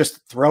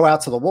just throw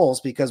out to the wolves,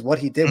 because what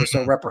he did was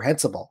so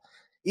reprehensible.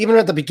 Even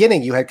at the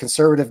beginning, you had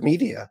conservative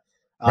media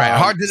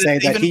hard to say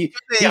that he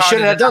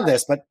shouldn't have done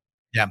this, but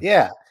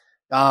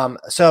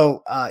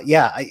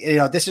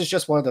this is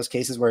just one of those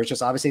cases where it's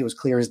just, obviously it was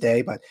clear as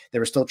day, but there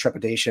was still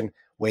trepidation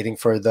waiting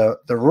for the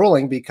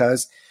ruling,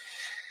 because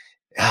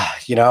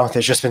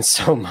there's just been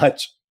so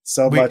much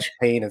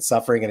pain and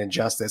suffering and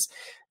injustice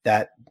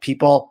that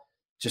people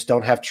just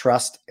don't have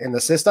trust in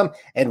the system.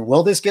 And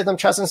will this give them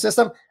trust in the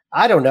system?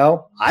 I don't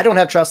know. I don't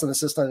have trust in the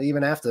system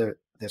even after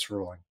this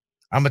ruling.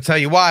 I'm going to tell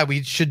you why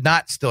we should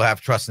not still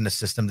have trust in the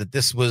system, that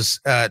this was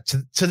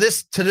to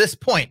this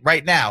point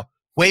right now,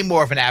 way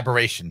more of an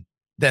aberration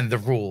than the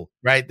rule,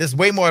 right? There's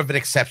way more of an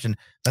exception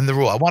than the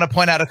rule. I want to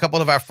point out a couple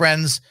of our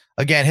friends,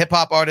 again, hip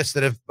hop artists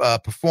that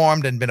have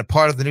performed and been a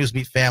part of the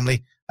Newsbeat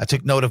family. I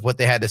took note of what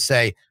they had to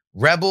say.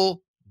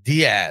 Rebel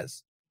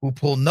Diaz, who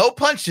pulled no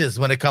punches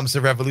when it comes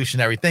to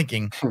revolutionary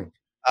thinking,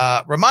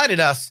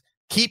 reminded us,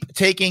 keep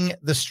taking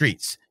the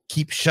streets.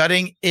 Keep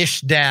shutting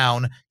Ish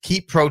down.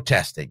 Keep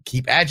protesting.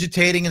 Keep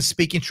agitating and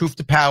speaking truth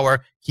to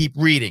power. Keep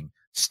reading.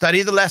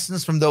 Study the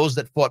lessons from those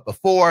that fought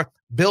before.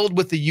 Build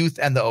with the youth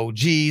and the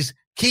OGs.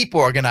 Keep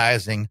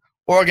organizing.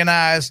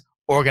 Organize,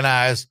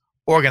 organize,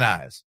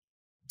 organize.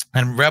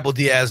 And Rebel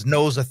Diaz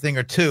knows a thing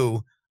or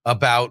two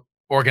about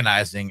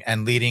organizing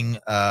and leading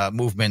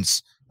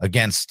movements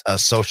against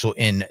social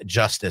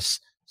injustice.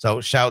 So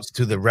shouts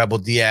to the Rebel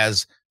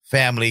Diaz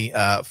family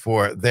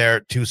for their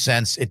 2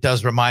 cents. It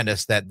does remind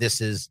us that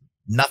this is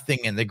nothing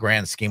in the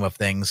grand scheme of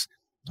things,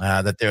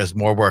 that there's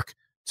more work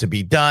to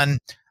be done.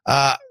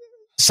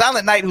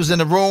 Silent Night, who's in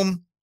the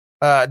room,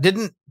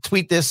 didn't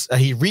tweet this.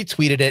 He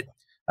retweeted it.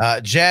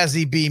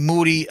 Jazzy B.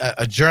 Moody,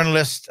 a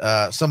journalist,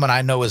 someone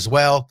I know as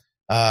well,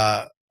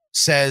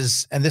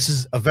 says, and this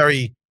is a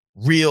very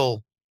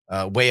real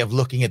way of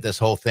looking at this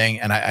whole thing.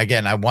 And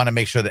I want to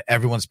make sure that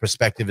everyone's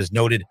perspective is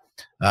noted.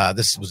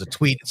 This was a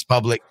tweet. It's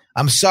public.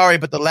 I'm sorry,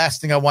 but the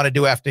last thing I want to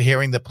do after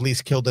hearing the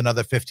police killed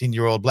another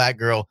 15-year-old black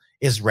girl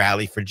is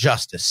rally for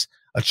justice.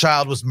 A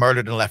child was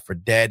murdered and left for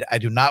dead. I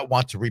do not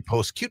want to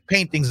repost cute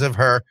paintings of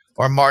her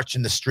or march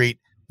in the street.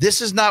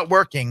 This is not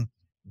working.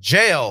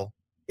 Jail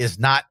is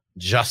not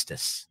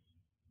justice.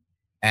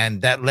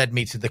 And that led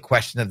me to the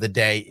question of the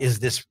day. Is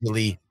this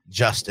really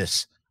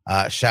justice?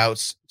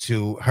 Shouts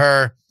to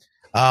her.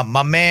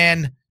 My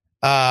man,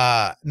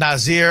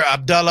 Nazir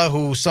Abdullah,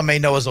 who some may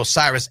know as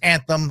Osiris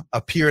Anthem,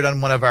 appeared on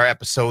one of our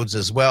episodes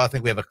as well. I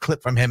think we have a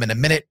clip from him in a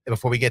minute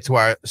before we get to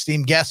our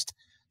esteemed guest.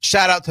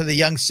 Shout out to the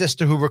young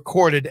sister who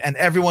recorded and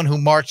everyone who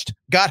marched,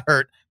 got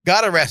hurt,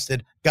 got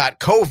arrested, got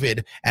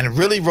COVID, and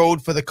really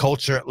rode for the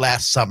culture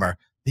last summer.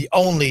 The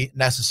only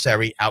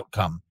necessary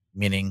outcome,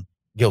 meaning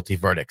guilty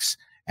verdicts.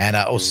 And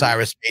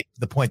Osiris made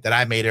the point that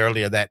I made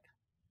earlier that,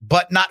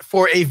 but not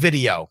for a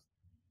video,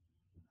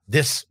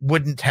 this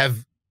wouldn't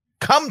have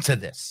come to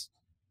this.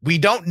 We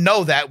don't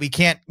know that.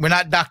 We're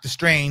not Doctor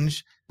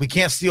Strange. We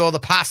can't see all the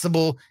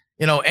possible,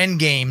 end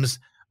games.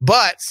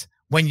 But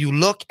when you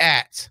look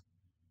at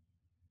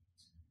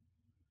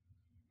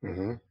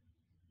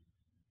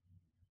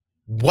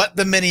what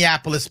the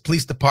Minneapolis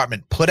Police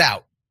Department put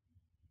out,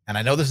 and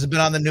I know this has been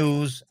on the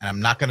news, and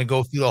I'm not going to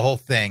go through the whole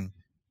thing,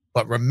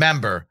 but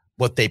remember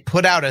what they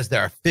put out as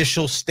their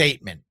official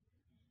statement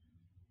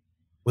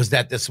was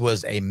that this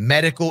was a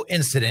medical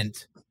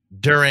incident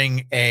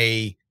during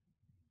a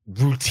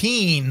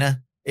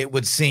routine, it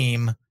would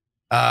seem,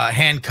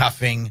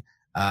 handcuffing.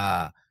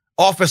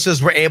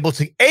 Officers were able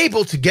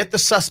to get the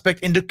suspect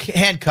into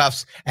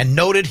handcuffs and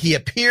noted he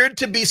appeared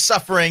to be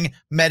suffering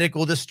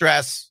medical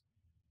distress.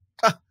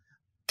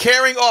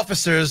 Caring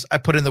officers, I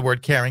put in the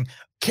word caring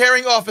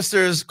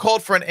officers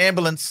called for an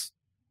ambulance.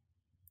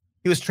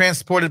 He was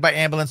transported by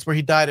ambulance where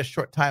he died a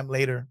short time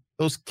later.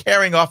 Those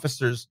caring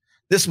officers,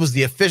 this was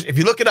the official. If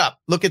you look it up,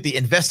 look at the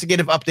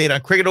investigative update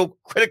on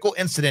critical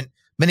incident,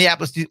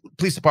 Minneapolis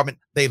Police Department.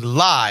 They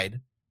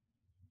lied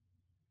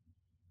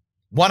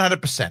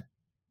 100%.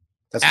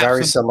 That's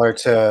very similar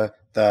to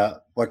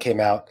what came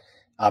out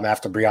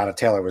after Breonna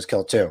Taylor was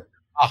killed too.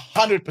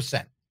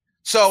 100%.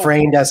 So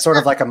framed as sort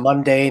of like a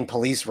mundane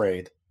police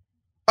raid.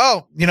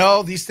 Oh,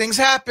 these things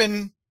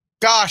happen.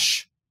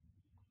 Gosh,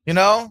 heat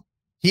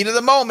of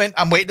the moment.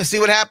 I'm waiting to see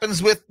what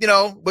happens with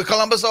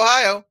Columbus,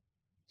 Ohio.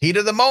 Heat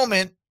of the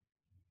moment.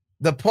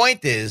 The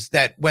point is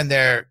that when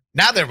they're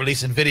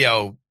releasing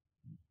video,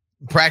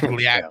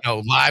 practically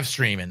live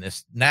streaming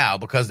this now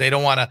because they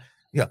don't want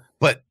to,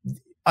 but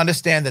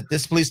understand that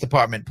this police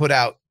department put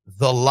out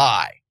the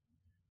lie.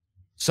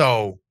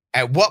 So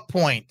at what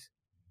point,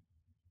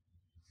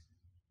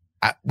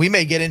 we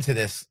may get into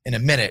this in a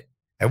minute.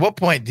 At what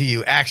point do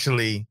you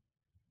actually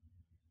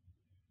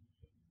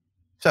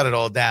shut it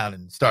all down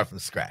and start from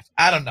scratch?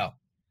 I don't know.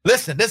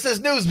 Listen, this is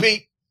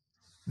Newsbeat,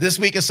 This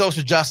Week in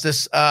Social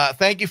Justice.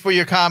 Thank you for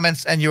your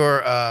comments and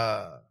your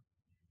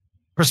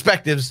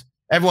perspectives.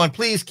 Everyone,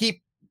 please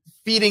keep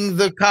feeding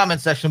the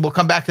comment section. We'll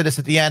come back to this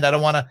at the end. I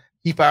don't want to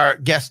keep our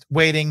guest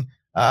waiting.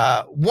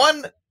 You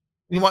want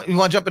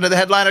to jump into the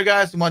headliner,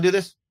 guys? You want to do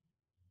this?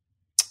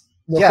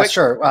 Quick?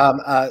 Sure.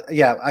 I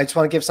just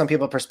want to give some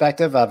people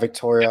perspective.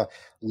 Victoria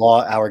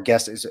Law, our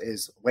guest,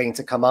 is waiting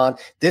to come on.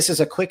 This is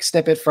a quick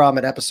snippet from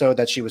an episode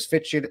that she was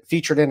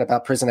featured in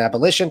about prison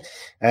abolition,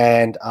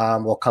 and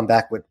we'll come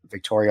back with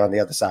Victoria on the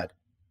other side.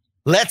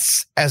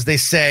 Let's, as they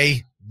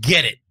say,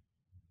 get it.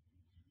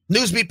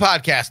 Newsbeat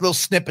podcast, a little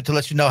snippet to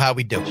let you know how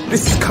we do.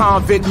 This is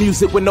convict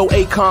music with no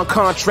ACON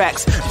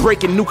contracts.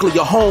 Breaking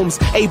nuclear homes,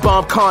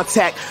 A-bomb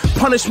contact.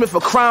 Punishment for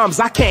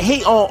crimes, I can't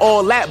hate on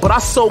all that, but our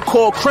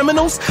so-called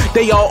criminals,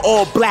 they are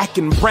all black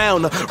and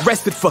brown.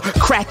 Arrested for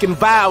cracking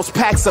vials,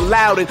 packs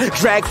allowed and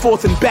dragged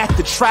forth and back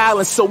to trial.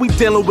 And so we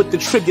dealing with the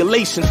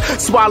tribulations.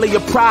 Swallow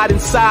your pride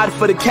inside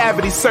for the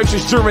cavity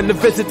searches during the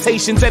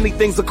visitations.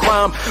 Anything's a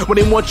crime when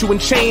they want you in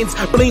chains.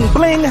 Bling,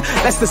 bling,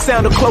 that's the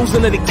sound of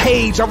closing of the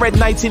cage. I read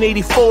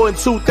 1984 in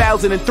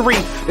 2003.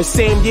 The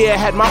same year I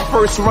had my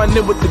first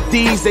run-in with the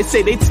D's. They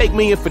say they take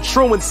me in for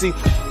truancy,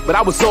 but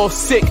I was off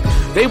sick.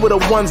 They were the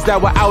ones that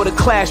were out of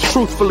class,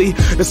 truthfully.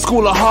 The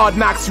school of hard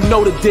knocks, you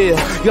know the deal.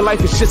 Your life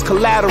is just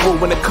collateral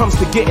when it comes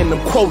to getting them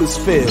quotas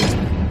filled.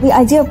 The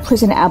idea of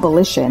prison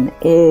abolition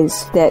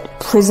is that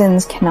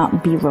prisons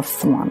cannot be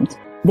reformed.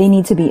 They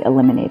need to be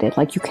eliminated.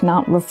 Like, you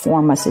cannot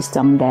reform a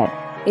system that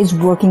is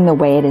working the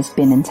way it has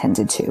been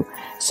intended to.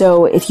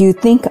 So if you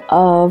think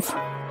of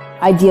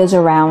ideas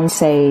around,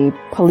 say,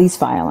 police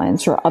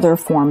violence or other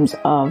forms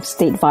of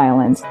state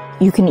violence,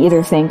 you can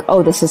either think,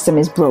 oh, the system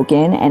is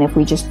broken, and if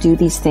we just do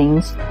these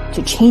things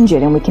to change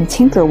it and we can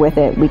tinker with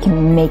it, we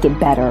can make it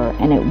better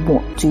and it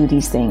won't do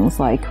these things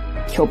like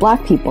kill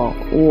black people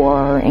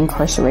or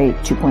incarcerate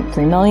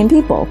 2.3 million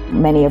people,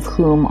 many of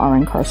whom are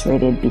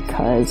incarcerated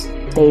because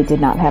they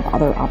did not have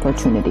other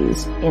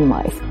opportunities in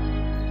life.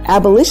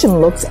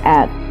 Abolition looks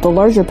at the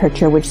larger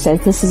picture, which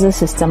says this is a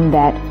system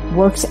that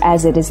works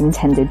as it is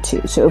intended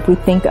to. So if we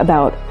think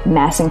about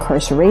mass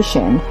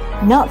incarceration,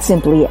 not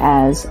simply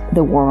as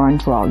the war on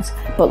drugs,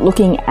 but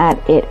looking at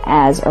it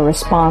as a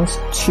response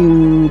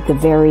to the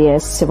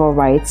various civil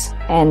rights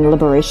and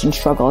liberation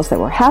struggles that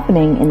were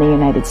happening in the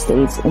United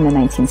States in the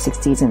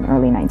 1960s and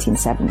early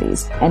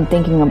 1970s, and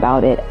thinking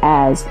about it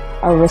as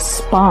a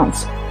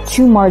response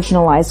to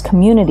marginalized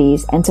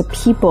communities and to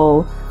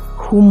people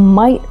who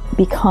might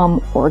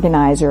become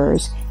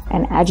organizers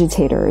and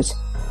agitators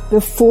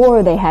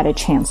before they had a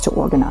chance to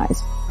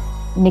organize.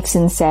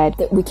 Nixon said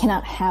that we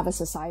cannot have a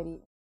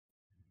society.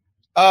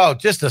 Oh,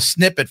 just a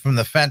snippet from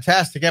the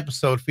fantastic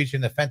episode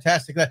featuring the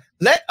fantastic.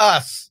 Let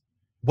us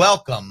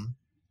welcome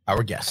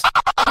our guest.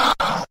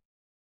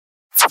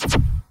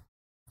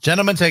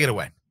 Gentlemen, take it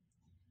away.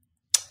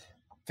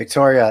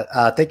 Victoria,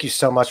 thank you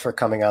so much for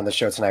coming on the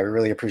show tonight. We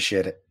really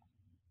appreciate it.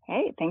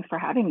 Hey, thanks for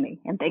having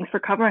me, and thanks for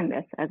covering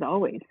this, as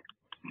always.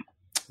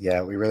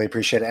 Yeah, we really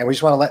appreciate it. And we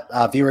just want to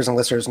let viewers and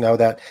listeners know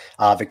that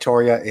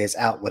Victoria is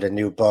out with a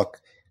new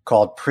book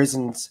called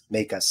Prisons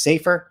Make Us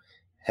Safer.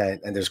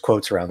 And there's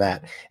quotes around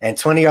that. And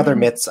 20 other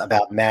myths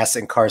about mass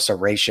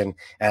incarceration.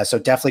 So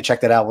definitely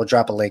check that out. We'll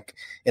drop a link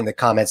in the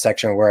comment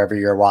section wherever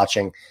you're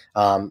watching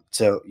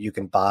so you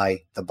can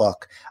buy the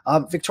book.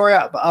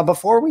 Victoria,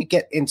 before we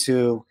get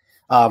into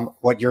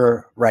what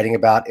you're writing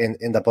about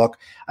in the book,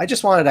 I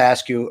just wanted to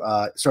ask you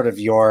sort of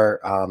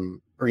your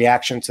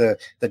reaction to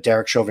the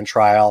Derek Chauvin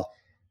trial,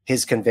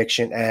 his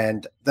conviction,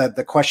 and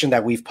the question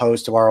that we've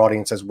posed to our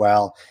audience as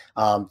well,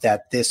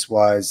 that this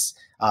was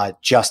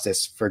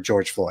justice for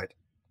George Floyd.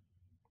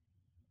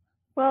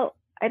 Well,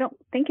 I don't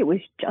think it was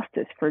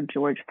justice for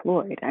George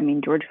Floyd. I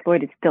mean, George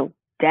Floyd is still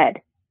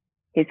dead.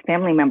 His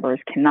family members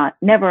cannot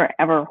never,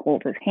 ever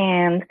hold his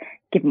hand,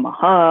 give him a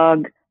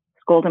hug,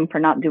 scold him for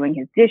not doing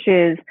his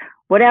dishes,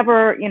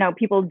 whatever,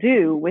 people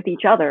do with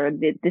each other.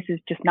 This is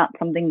just not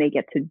something they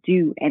get to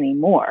do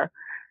anymore.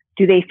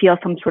 Do they feel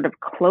some sort of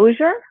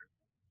closure?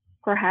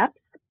 Perhaps.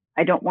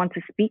 I don't want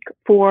to speak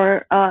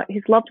for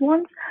his loved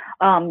ones.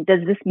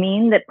 Does this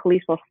mean that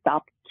police will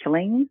stop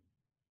killing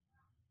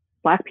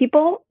Black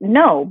people?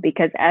 No,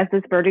 because as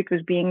this verdict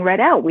was being read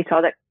out, we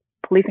saw that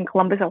police in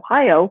Columbus,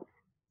 Ohio,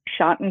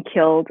 shot and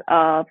killed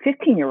a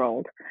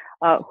 15-year-old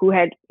who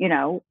had,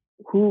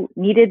 who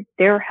needed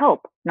their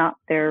help, not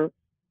their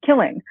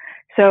killing.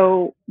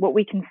 So what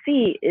we can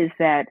see is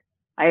that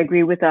I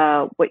agree with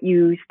what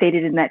you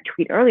stated in that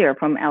tweet earlier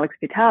from Alex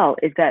Vital,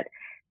 is that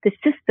the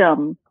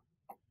system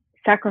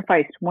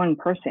sacrificed one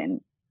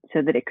person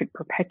so that it could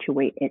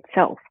perpetuate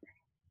itself.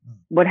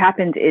 What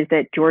happened is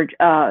that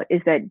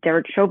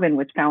Derek Chauvin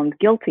was found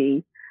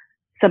guilty.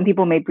 Some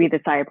people may breathe a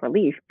sigh of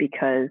relief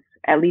because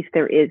at least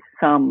there is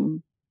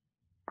some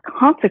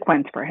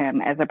consequence for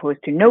him as opposed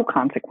to no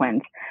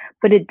consequence,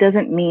 but it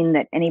doesn't mean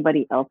that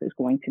anybody else is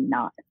going to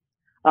not.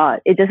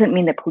 It doesn't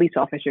mean that police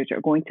officers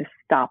are going to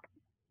stop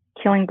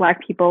killing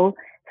Black people,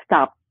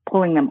 stop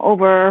pulling them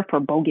over for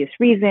bogus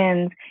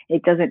reasons.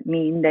 It doesn't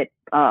mean that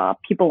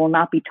people will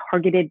not be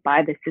targeted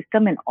by the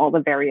system in all the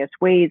various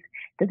ways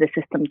that the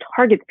system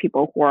targets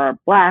people who are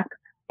Black,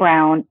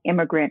 brown,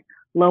 immigrant,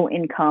 low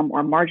income,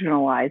 or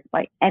marginalized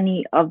by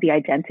any of the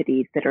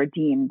identities that are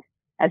deemed,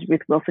 as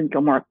Ruth Wilson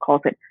Gilmore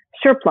calls it,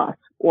 surplus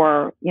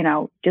or,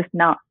 just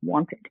not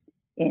wanted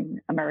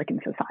in American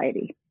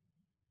society.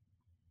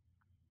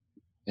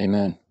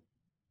 Amen.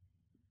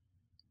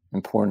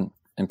 Important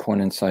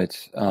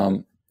insights.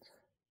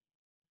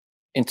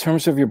 In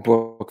terms of your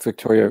book,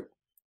 Victoria,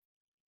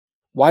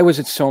 why was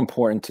it so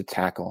important to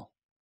tackle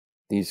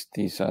these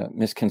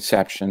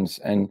misconceptions,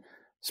 and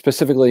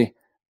specifically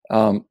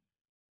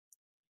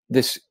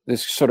this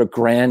sort of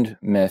grand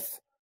myth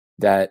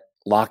that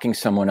locking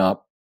someone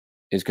up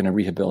is going to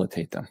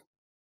rehabilitate them?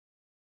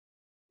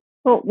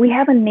 Well, we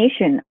have a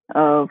nation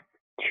of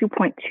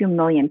 2.2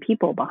 million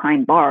people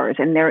behind bars,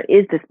 and there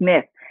is this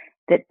myth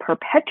that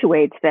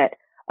perpetuates that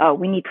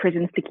we need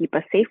prisons to keep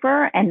us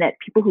safer, and that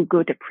people who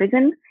go to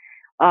prison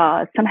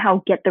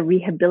somehow get the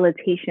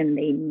rehabilitation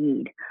they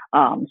need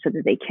so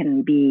that they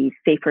can be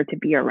safer to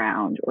be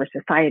around, or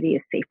society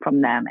is safe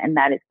from them. And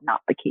that is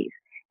not the case.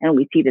 And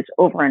we see this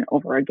over and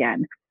over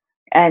again.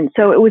 And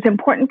so it was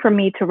important for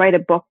me to write a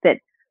book that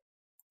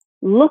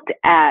looked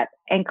at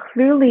and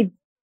clearly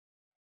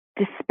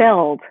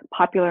dispelled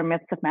popular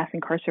myths of mass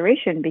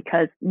incarceration,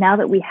 because now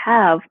that we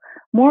have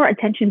more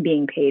attention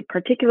being paid,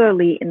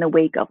 particularly in the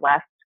wake of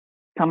last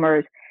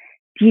summer's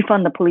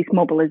defund the police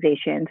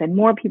mobilizations and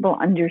more people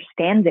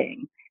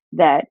understanding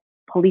that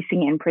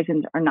policing and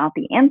prisons are not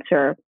the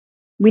answer,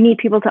 we need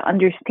people to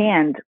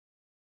understand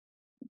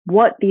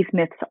what these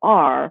myths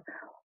are,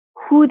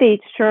 who they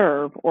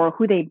serve or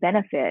who they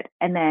benefit,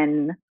 and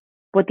then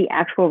what the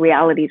actual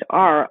realities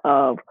are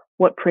of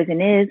what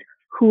prison is,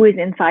 who is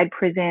inside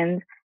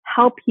prisons,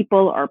 how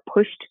people are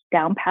pushed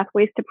down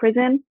pathways to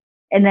prison,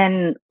 and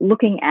then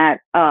looking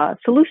at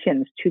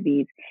solutions to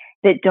these.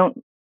 that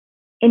don't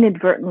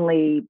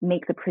inadvertently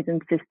make the prison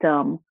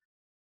system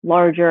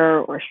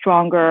larger or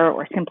stronger,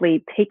 or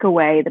simply take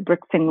away the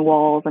bricks and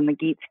walls and the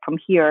gates from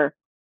here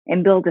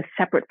and build a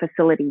separate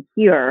facility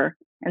here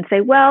and say,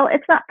 well,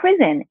 it's not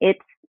prison, it's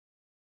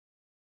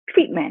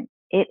treatment,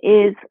 it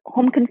is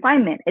home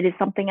confinement, it is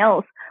something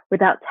else,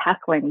 without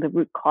tackling the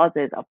root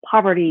causes of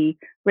poverty,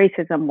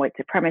 racism, white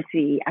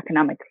supremacy,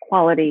 economic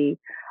equality,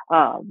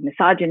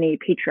 misogyny,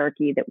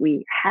 patriarchy that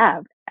we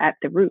have at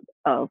the root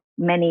of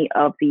many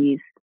of these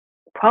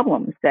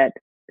problems that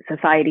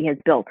society has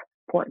built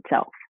for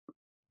itself.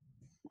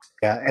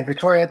 Yeah, and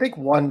Victoria, I think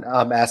one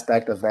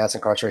aspect of mass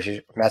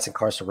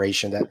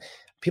incarceration that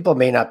people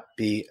may not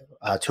be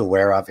too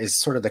aware of is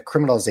sort of the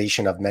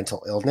criminalization of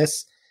mental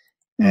illness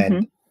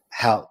and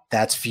how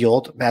that's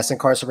fueled mass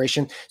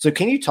incarceration. So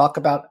can you talk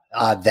about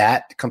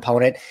that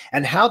component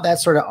and how that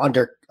sort of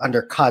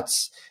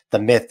undercuts the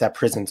myth that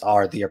prisons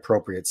are the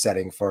appropriate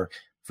setting for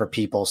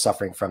people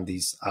suffering from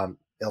these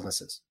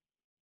illnesses?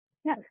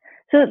 Yes.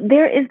 So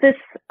there is this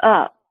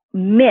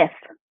myth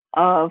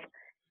of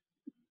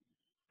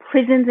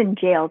prisons and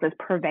jails as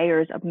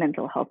purveyors of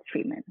mental health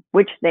treatment,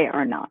 which they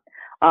are not.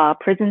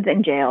 Prisons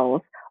and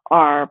jails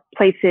are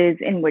places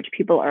in which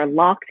people are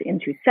locked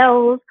into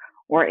cells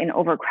or in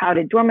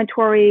overcrowded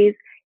dormitories.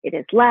 It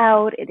is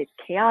loud, it is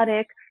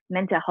chaotic.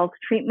 Mental health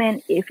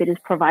treatment, if it is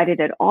provided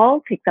at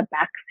all, takes a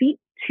backseat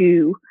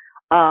to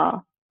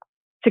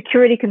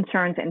security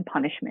concerns and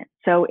punishment.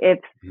 So if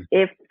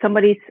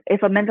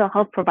a mental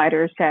health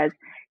provider says,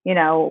 you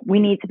know, we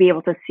need to be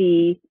able to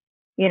see,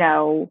 you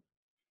know,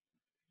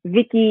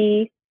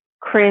 Vicky,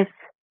 Chris,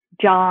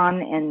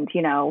 John, and,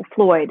 you know,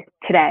 Floyd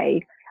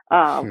today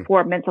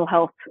for mental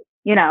health,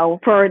 you know,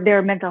 for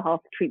their mental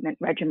health treatment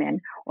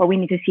regimen, or we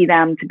need to see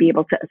them to be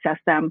able to assess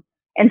them,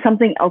 and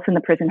something else in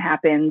the prison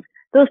happens,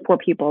 those poor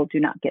people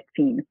do not get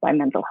seen by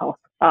mental health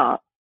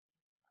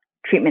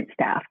treatment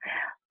staff.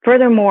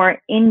 Furthermore,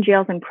 in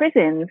jails and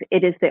prisons,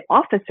 it is the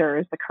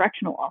officers, the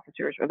correctional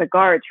officers or the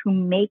guards, who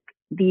make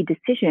the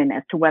decision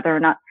as to whether or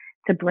not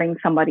to bring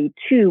somebody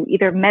to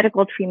either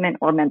medical treatment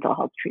or mental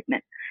health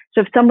treatment.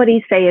 So if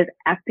somebody, say, is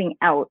acting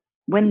out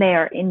when they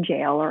are in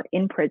jail or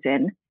in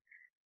prison,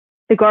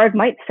 the guard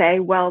might say,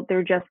 well,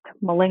 they're just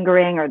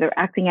malingering, or they're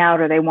acting out,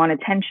 or they want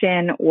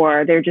attention,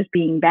 or they're just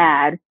being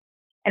bad,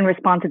 and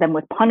respond to them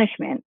with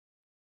punishment.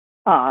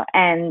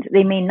 And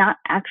they may not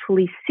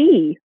actually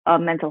see a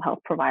mental health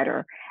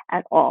provider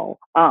at all.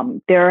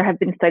 There have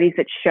been studies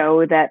that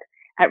show that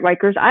at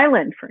Rikers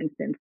Island, for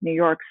instance, New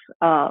York's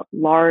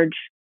large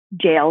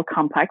jail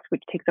complex,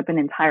 which takes up an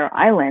entire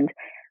island,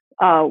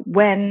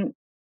 when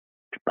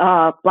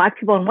Black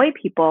people and white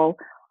people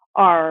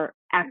are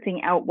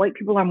acting out, white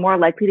people are more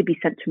likely to be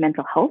sent to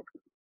mental health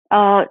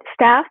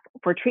staff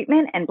for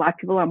treatment, and Black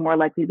people are more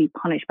likely to be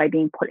punished by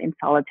being put in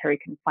solitary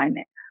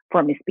confinement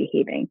for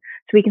misbehaving.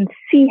 So we can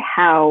see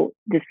how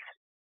this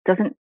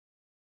doesn't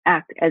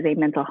act as a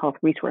mental health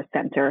resource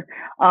center.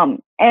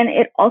 And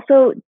it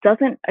also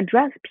doesn't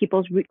address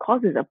people's root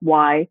causes of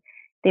why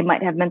they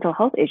might have mental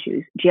health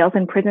issues. Jails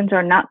and prisons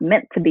are not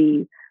meant to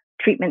be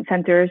treatment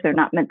centers. They're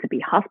not meant to be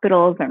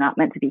hospitals. They're not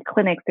meant to be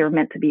clinics. They're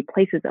meant to be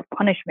places of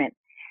punishment.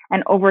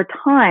 And over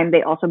time,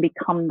 they also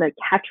become the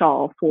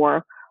catch-all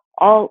for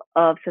all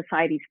of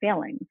society's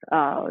failings.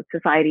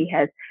 Society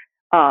has,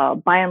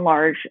 by and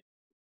large,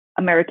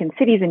 American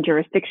cities and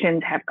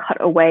jurisdictions have cut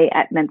away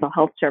at mental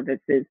health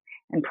services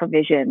and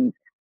provisions,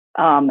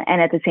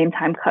 and at the same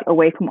time cut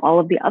away from all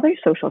of the other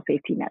social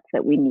safety nets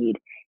that we need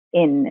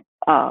in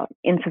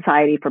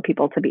society for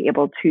people to be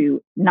able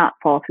to not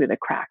fall through the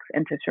cracks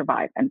and to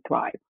survive and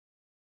thrive.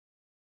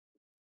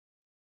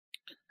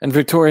 And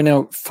Victoria,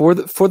 now for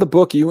the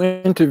book, you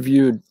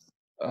interviewed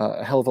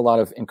a hell of a lot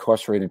of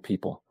incarcerated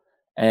people,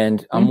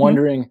 and I'm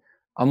wondering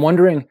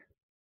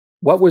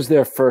what was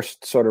their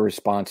first sort of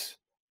response,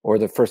 or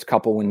the first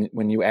couple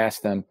when you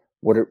asked them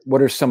what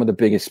are some of the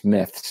biggest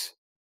myths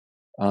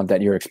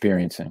that you're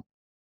experiencing?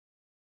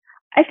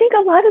 I think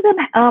a lot of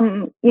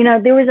them, you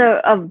know, there was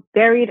a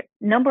varied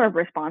number of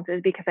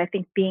responses, because I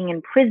think being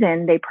in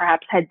prison, they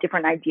perhaps had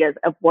different ideas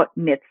of what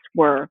myths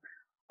were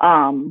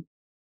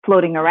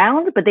floating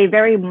around, but they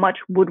very much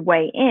would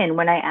weigh in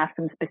when I asked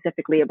them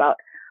specifically about,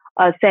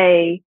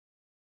 say,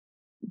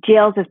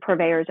 jails as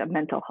purveyors of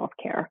mental health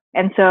care.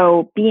 And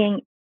so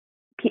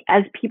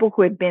as people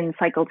who had been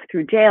cycled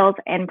through jails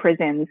and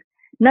prisons,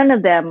 none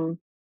of them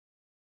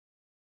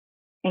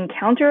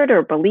encountered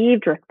or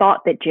believed or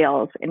thought that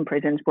jails and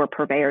prisons were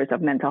purveyors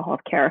of mental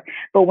health care.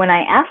 But when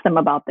I asked them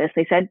about this,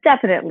 they said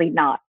definitely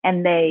not.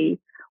 And they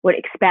would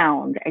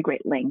expound at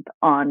great length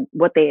on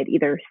what they had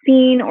either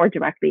seen or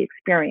directly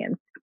experienced.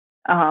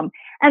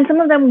 And some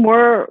of them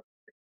were,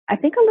 I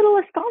think, a little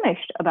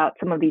astonished about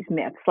some of these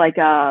myths. Like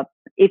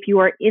if you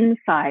are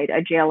inside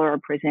a jail or a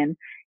prison,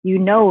 you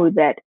know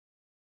that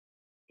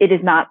it is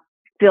not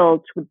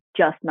filled with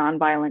just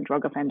nonviolent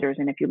drug offenders.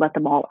 And if you let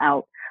them all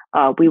out,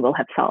 we will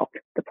have solved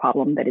the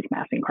problem that is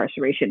mass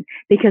incarceration,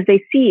 because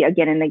they see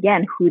again and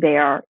again who they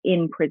are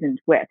in prisons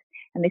with.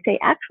 And they say,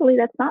 actually,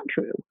 that's not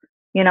true.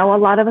 You know, a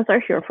lot of us are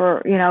here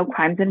for, you know,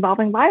 crimes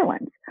involving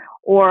violence.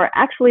 Or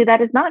actually,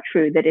 that is not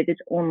true, that it is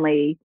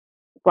only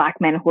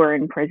Black men who are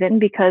in prison,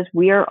 because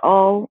we are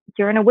all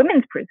here in a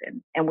women's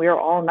prison and we are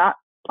all not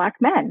Black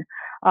men.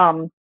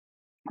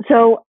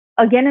 So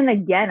again and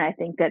again, I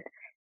think that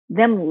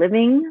them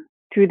living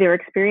through their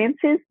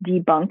experiences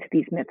debunked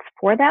these myths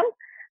for them.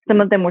 Some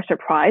of them were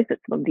surprised that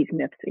some of these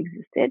myths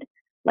existed,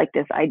 like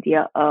this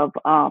idea of,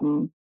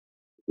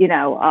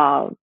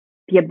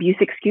 the abuse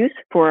excuse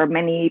for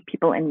many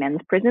people in men's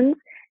prisons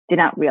did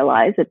not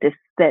realize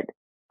that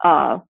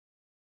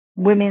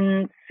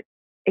women's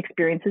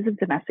experiences of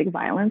domestic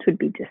violence would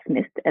be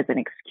dismissed as an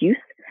excuse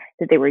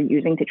that they were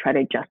using to try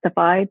to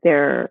justify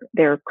their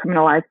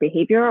criminalized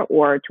behavior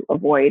or to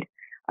avoid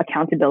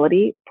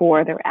accountability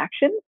for their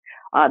actions.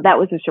 That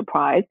was a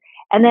surprise.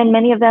 And then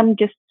many of them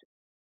just,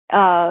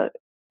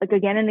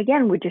 again and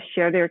again, would just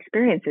share their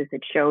experiences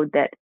that showed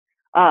that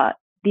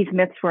these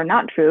myths were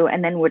not true,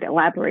 and then would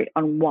elaborate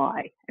on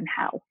why and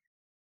how.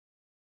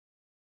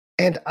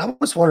 And I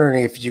was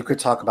wondering if you could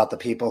talk about the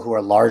people who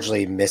are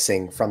largely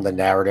missing from the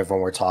narrative when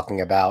we're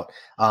talking about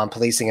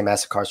policing and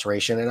mass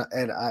incarceration.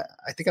 And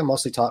I think I'm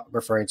mostly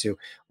referring to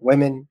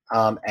women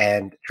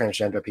and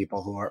transgender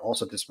people who are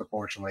also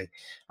disproportionately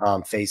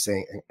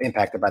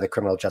impacted by the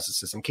criminal justice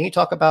system. Can you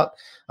talk about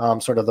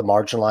sort of the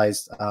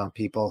marginalized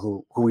people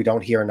who we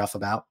don't hear enough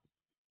about?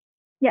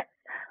 Yes.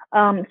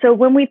 So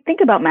when we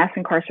think about mass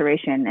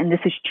incarceration, and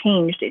this has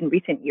changed in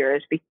recent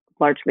years,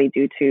 largely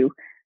due to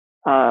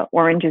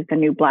Orange is the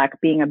New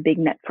Black being a big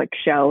Netflix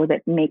show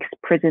that makes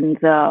prisons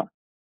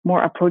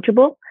more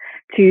approachable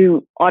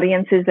to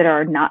audiences that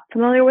are not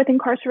familiar with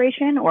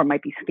incarceration or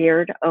might be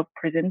scared of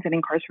prisons and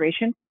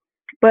incarceration.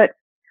 But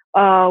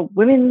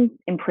women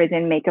in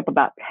prison make up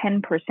about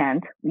 10%,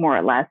 more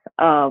or less,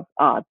 of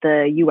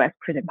the U.S.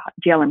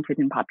 jail and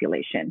prison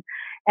population.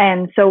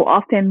 And so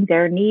often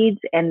their needs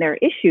and their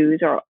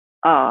issues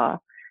are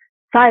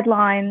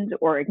sidelined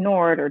or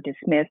ignored or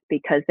dismissed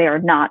because they are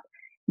not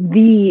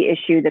the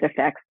issue that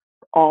affects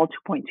all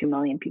 2.2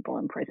 million people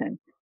in prison.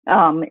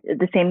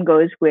 The same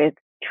goes with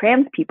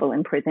trans people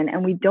in prison,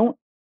 and we don't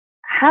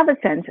have a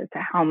sense as to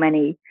how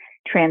many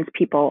trans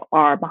people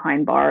are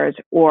behind bars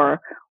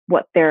or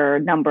what their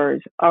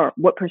numbers are,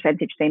 what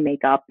percentage they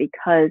make up,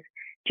 because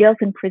jails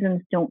and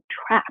prisons don't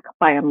track,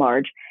 by and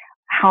large,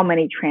 how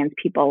many trans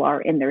people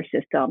are in their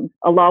systems.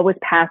 A law was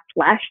passed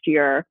last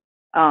year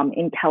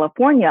in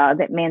California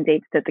that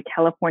mandates that the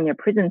California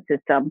prison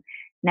system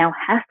now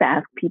has to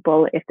ask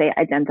people if they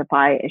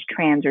identify as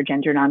trans or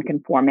gender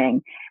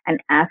nonconforming,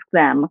 and ask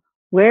them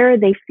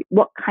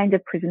what kind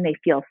of prison they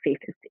feel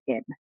safest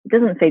in. It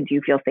doesn't say, do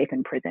you feel safe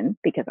in prison?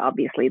 Because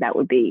obviously that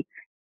would be,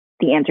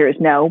 the answer is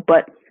no,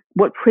 but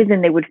what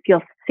prison they would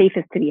feel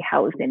safest to be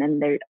housed in,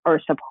 and they are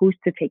supposed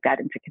to take that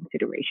into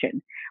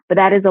consideration. But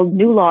that is a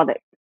new law that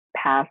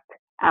passed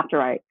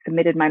after I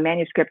submitted my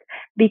manuscript,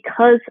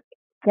 because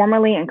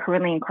formerly and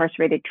currently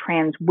incarcerated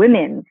trans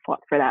women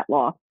fought for that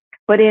law.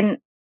 But in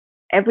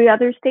every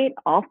other state,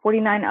 all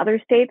 49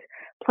 other states,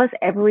 plus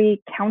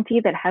every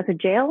county that has a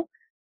jail,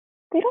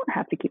 they don't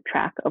have to keep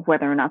track of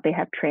whether or not they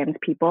have trans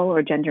people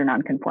or gender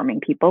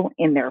nonconforming people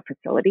in their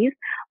facilities.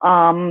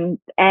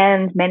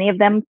 And many of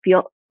them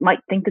might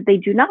think that they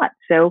do not.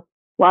 So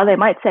while they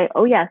might say,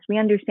 oh yes, we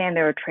understand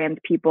there are trans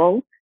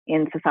people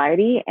in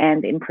society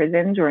and in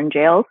prisons or in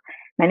jails,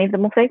 many of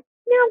them will say,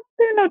 no,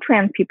 there are no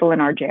trans people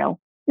in our jail.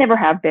 Never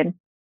have been.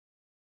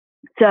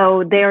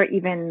 So they're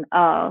even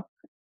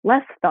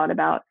less thought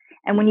about.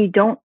 And when you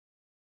don't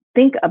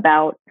think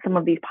about some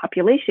of these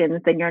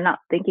populations, then you're not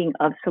thinking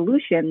of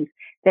solutions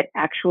that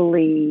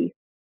actually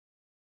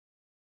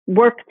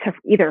work to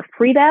either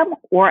free them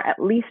or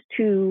at least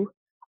to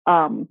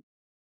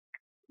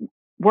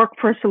work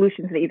for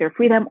solutions that either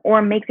free them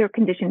or make their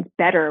conditions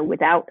better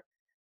without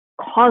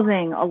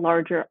causing a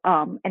larger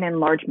an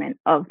enlargement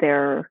of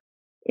their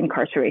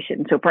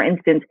incarceration. So for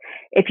instance,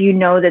 if you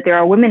know that there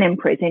are women in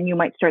prison, you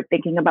might start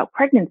thinking about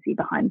pregnancy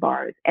behind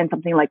bars, and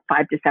something like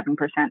 5 to 7%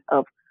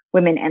 of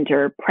women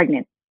enter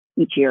pregnant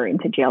each year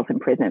into jails and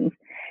prisons.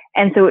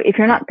 And so if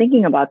you're not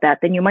thinking about that,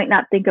 then you might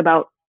not think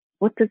about,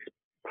 what does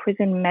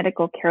prison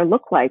medical care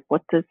look like?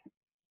 What does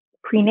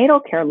prenatal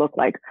care look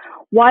like?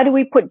 Why do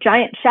we put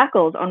giant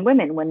shackles on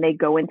women when they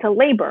go into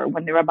labor,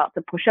 when they're about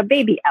to push a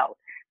baby out?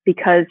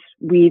 Because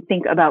we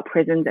think about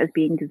prisons as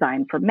being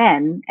designed for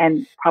men,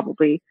 and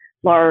probably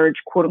large,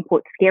 quote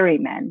unquote, scary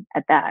men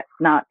at that,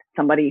 not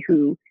somebody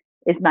who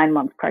is 9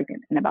 months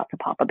pregnant and about to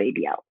pop a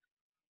baby out.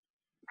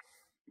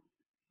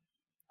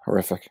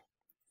 Horrific.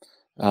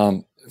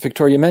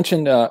 Victoria, you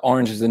mentioned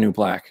Orange is the New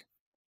Black.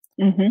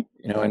 Mm-hmm.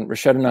 You know, and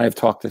Rashad and I have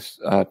talked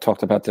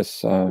about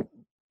this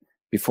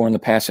before in the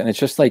past, and it's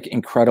just like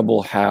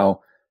incredible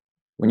how,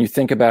 when you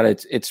think about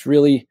it, it's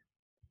really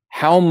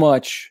how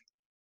much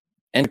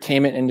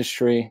entertainment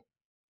industry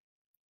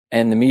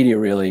and the media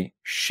really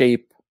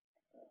shape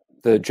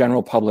the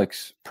general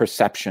public's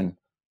perception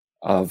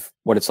of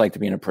what it's like to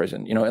be in a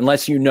prison, you know,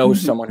 unless you know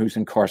Mm-hmm. someone who's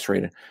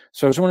incarcerated.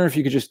 So I was wondering if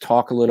you could just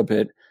talk a little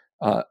bit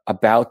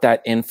about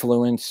that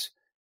influence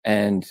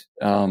and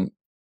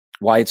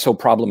why it's so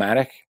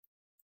problematic?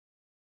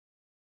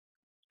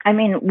 I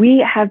mean,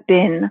 we have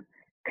been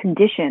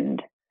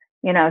conditioned,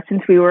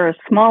 since we were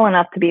small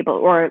enough to be able,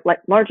 or like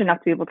large enough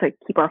to be able to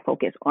keep our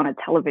focus on a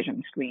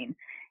television screen,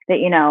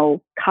 that,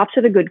 cops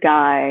are the good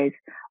guys.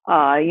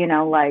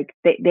 Like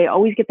they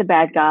always get the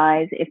bad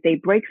guys. If they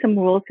break some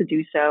rules to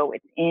do so,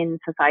 it's in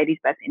society's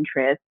best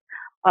interest.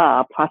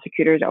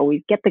 Prosecutors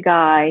always get the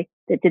guy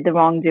that did the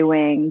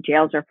wrongdoing.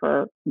 Jails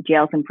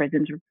and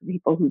prisons are for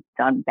people who've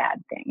done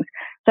bad things.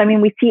 So, I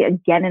mean, we see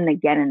again and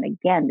again and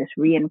again this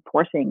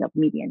reinforcing of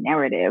media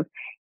narrative.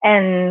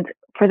 And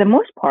for the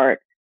most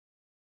part,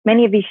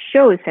 many of these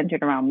shows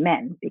centered around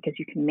men because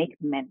you can make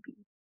men be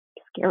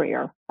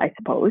scarier, I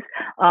suppose,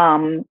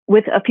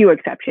 with a few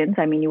exceptions.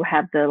 I mean, you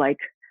have the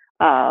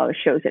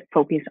shows that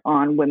focus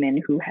on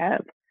women who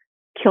have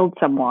killed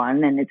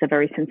someone, and it's a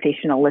very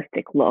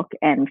sensationalistic look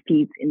and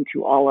feeds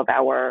into all of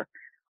our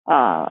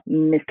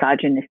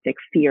misogynistic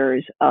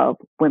fears of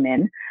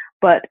women.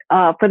 But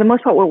for the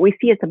most part, what we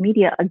see is the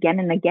media again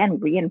and again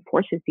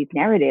reinforces these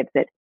narratives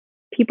that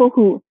people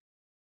who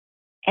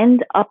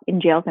end up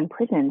in jails and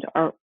prisons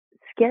are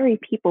scary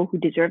people who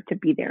deserve to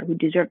be there, who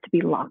deserve to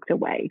be locked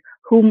away,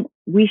 whom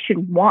we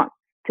should want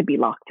to be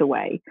locked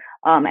away.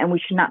 And we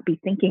should not be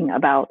thinking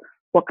about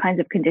what kinds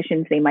of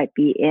conditions they might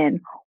be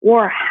in,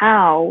 or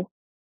how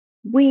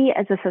we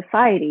as a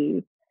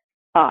society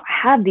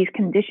have these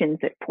conditions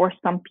that force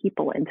some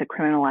people into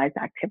criminalized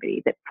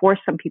activity, that force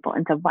some people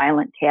into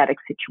violent, chaotic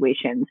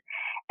situations,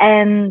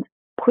 and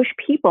push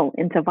people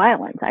into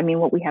violence. I mean,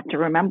 what we have to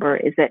remember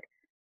is that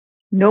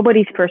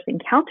nobody's first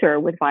encounter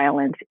with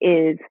violence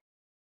is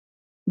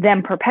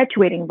them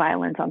perpetuating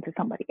violence onto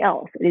somebody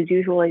else. It is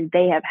usually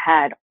they have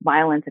had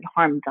violence and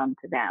harm done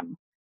to them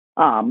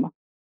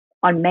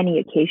on many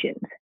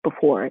occasions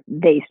before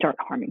they start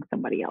harming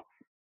somebody else.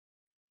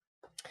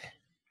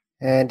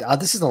 And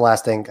this is the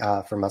last thing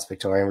from us,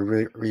 Victoria.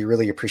 And we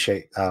really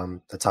appreciate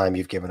the time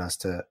you've given us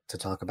to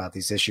talk about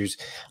these issues.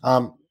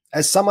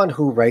 As someone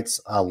who writes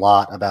a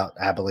lot about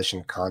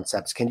abolition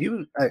concepts, can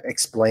you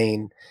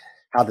explain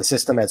how the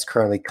system as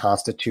currently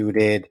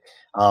constituted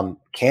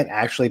can't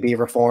actually be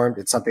reformed?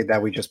 It's something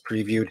that we just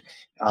previewed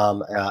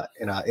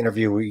in an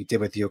interview we did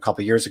with you a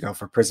couple of years ago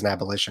for prison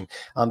abolition.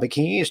 But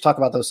can you just talk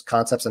about those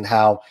concepts and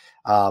how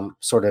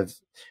sort of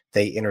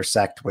they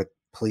intersect with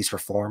police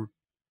reform?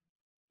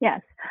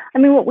 Yes. I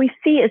mean, what we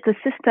see is the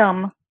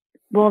system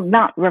will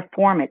not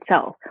reform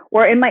itself,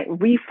 or it might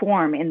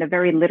reform in the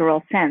very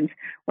literal sense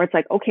where it's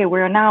like, okay,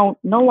 we're now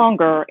no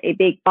longer a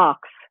big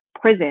box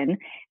prison.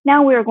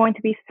 Now we are going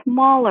to be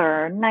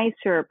smaller,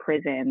 nicer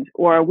prisons,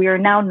 or we are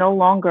now no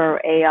longer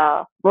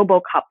a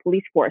RoboCop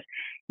police force.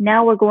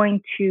 Now we're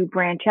going to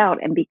branch out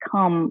and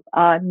become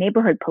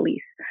neighborhood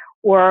police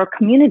or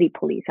community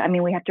police. I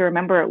mean, we have to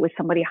remember it was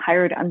somebody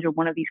hired under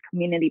one of these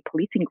community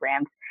policing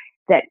grants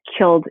that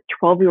killed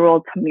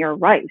 12-year-old Tamir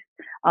Rice,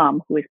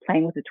 who was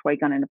playing with a toy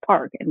gun in a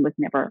park and was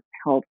never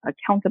held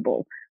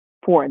accountable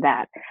for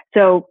that.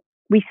 So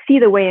we see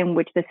the way in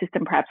which the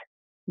system perhaps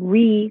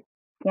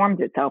reforms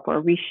itself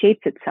or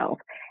reshapes itself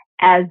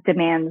as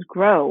demands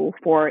grow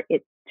for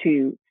it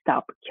to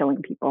stop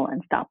killing people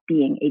and stop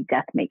being a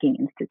death-making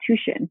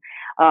institution.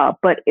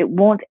 But it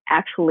won't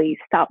actually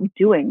stop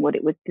doing what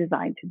it was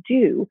designed to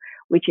do,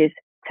 which is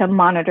to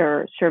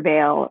monitor,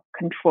 surveil,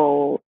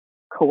 control,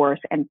 coerce,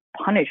 and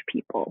punish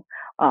people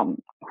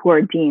who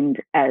are deemed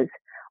as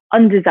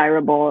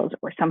undesirables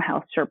or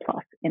somehow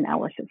surplus in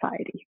our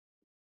society.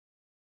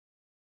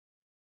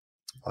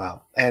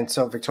 Wow. And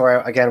so,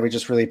 Victoria, again, we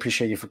just really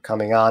appreciate you for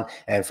coming on.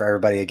 And for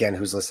everybody, again,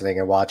 who's listening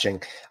and watching,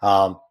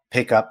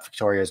 pick up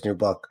Victoria's new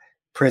book,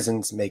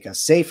 Prisons Make Us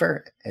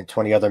Safer, and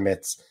 20 Other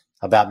Myths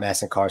About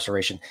Mass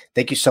Incarceration.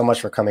 Thank you so much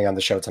for coming on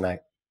the show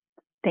tonight.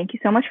 Thank you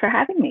so much for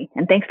having me.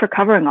 And thanks for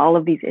covering all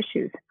of these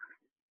issues.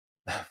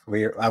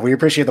 We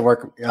appreciate the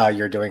work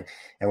you're doing,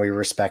 and we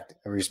respect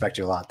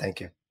you a lot. Thank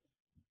you.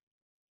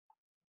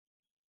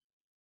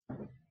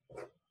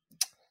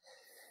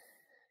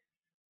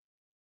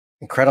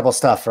 Incredible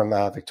stuff from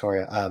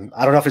Victoria.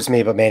 I don't know if it's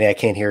me, but Manny, I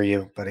can't hear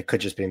you, but it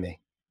could just be me.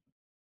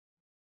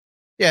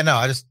 Yeah, no,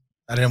 I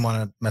didn't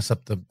want to mess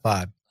up the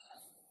vibe.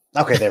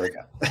 Okay, there we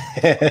go.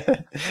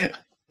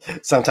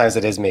 Sometimes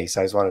it is me,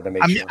 so I just wanted to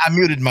make sure. I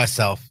muted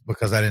myself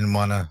because I didn't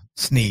want to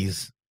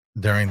sneeze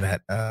during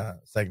that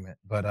segment.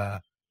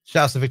 But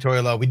shouts to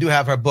Victoria Lowe. We do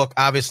have her book,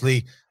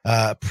 obviously.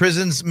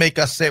 Prisons Make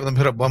Us Safer. Let me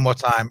put it up one more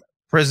time.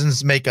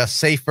 Prisons Make Us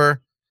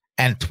Safer,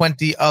 and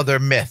 20 Other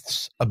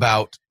Myths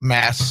About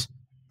Mass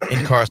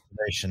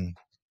Incarceration.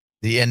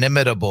 The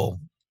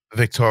inimitable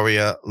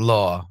Victoria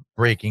Lowe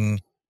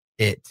breaking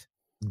it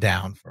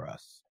down for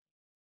us.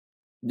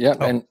 Yeah,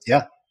 and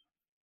yeah.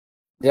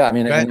 I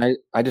mean, and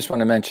I just want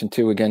to mention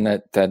too again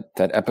that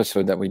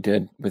episode that we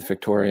did with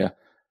Victoria.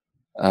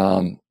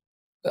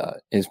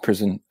 Is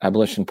prison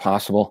abolition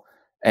possible?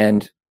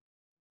 And,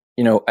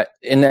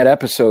 in that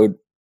episode,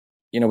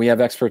 we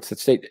have experts that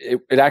state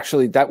it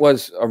actually, that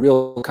was a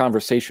real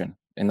conversation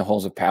in the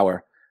halls of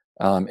power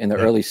in the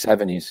early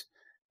 70s.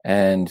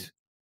 And,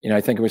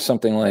 I think it was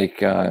something like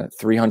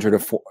 300 or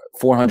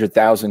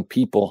 400,000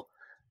 people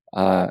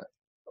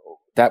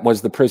that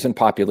was the prison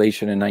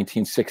population in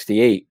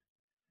 1968,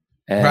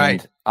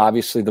 and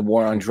obviously the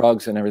war on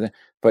drugs and everything.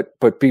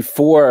 But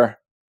before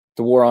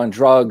the war on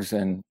drugs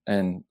and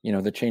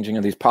the changing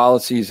of these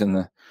policies and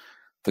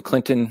the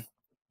Clinton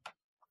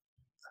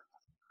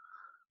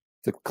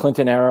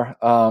era,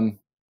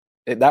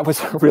 that was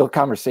a real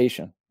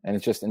conversation, and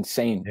it's just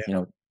insane,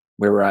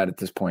 where we're at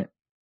this point.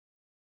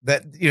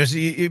 That so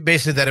you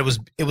basically that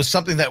it was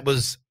something that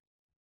was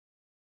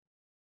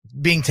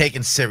being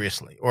taken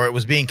seriously, or it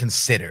was being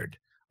considered,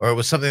 or it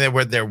was something that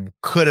where there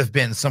could have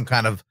been some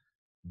kind of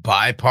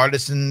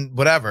bipartisan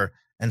whatever,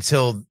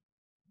 until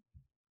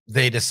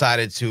they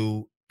decided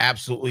to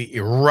absolutely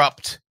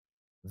erupt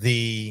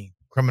the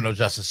criminal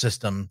justice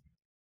system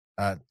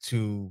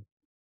to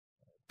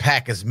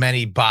pack as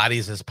many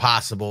bodies as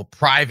possible.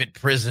 Private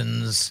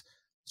prisons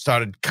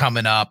started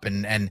coming up,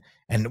 and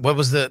what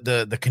was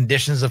the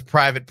conditions of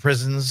private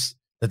prisons,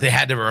 that they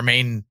had to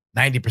remain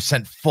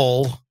 90%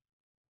 full,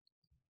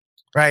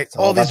 right? It's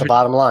all about the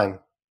bottom line.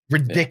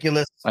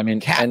 Ridiculous. I mean,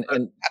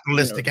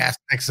 capitalistic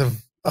aspects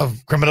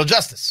of criminal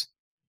justice.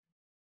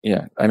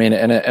 Yeah, I mean,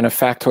 and a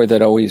factoid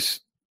that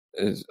always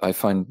is, I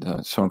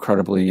find so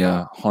incredibly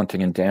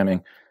haunting and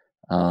damning.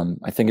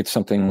 I think it's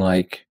something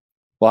like,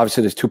 well,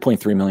 obviously there's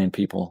 2.3 million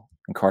people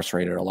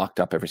incarcerated or locked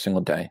up every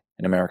single day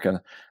in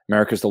America.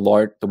 America is the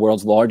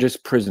world's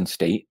largest prison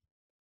state,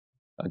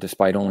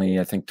 despite only,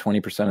 I think,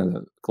 20% of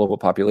the global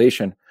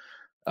population.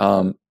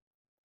 And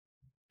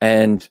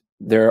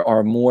there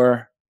are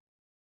more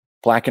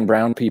Black and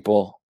brown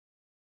people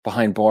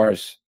behind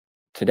bars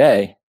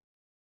today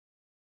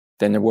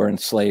than there were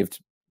enslaved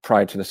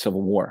prior to the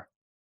Civil War.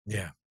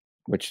 Yeah.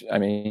 Which, I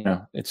mean,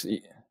 it's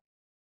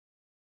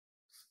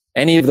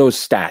any of those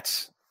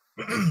stats.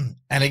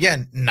 And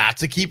again, not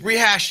to keep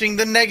rehashing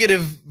the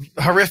negative,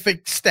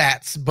 horrific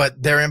stats,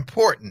 but they're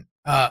important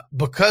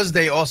because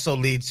they also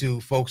lead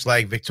to folks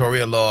like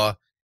Victoria Law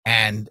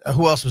and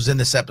who else was in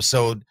this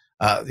episode.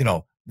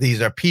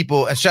 These are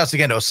people, and shouts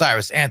again to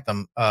Osiris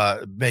Anthem,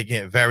 making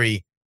it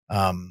very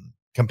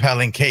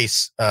compelling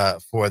case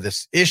for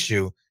this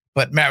issue.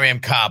 But Mariam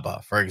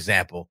Kaba, for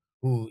example,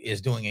 who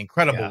is doing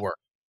incredible work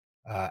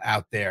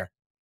out there.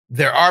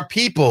 There are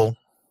people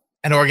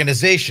and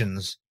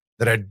organizations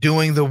that are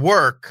doing the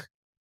work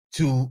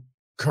to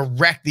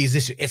correct these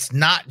issues. It's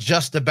not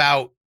just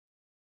about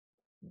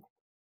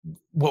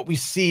what we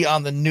see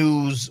on the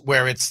news,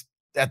 where it's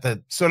at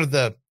the sort of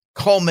the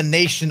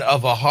culmination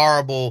of a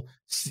horrible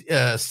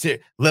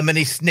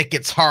Lemony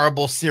Snicket's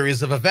horrible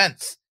series of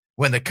events,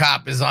 when the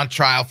cop is on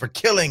trial for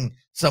killing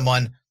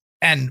someone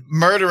and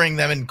murdering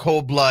them in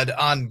cold blood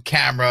on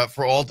camera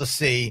for all to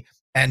see,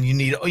 and you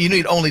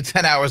need only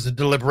 10 hours of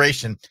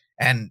deliberation,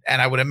 and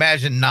I would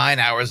imagine 9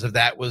 hours of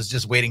that was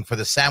just waiting for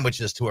the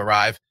sandwiches to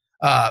arrive,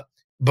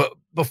 but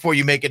before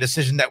you make a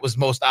decision that was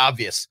most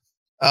obvious.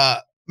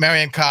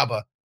 Mariam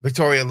Kaba,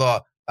 Victoria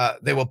Law,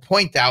 they will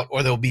point out,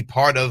 or they'll be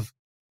part of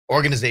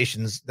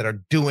organizations that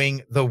are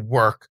doing the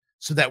work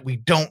so that we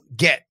don't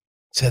get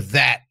to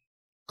that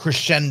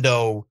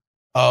crescendo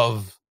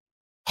of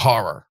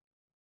horror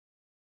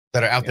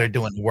that are out there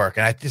doing the work.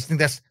 And I just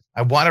think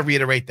I want to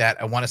reiterate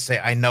that. I want to say,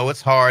 I know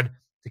it's hard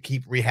to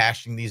keep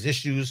rehashing these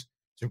issues,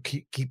 to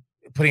keep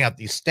putting out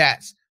these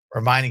stats,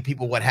 reminding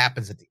people what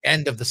happens at the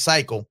end of the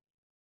cycle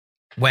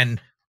when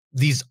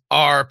these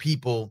are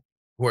people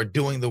who are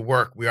doing the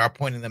work. We are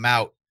pointing them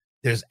out.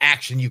 There's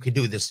action you can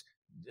do. There's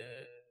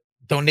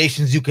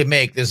donations you can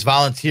make. There's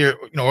volunteer,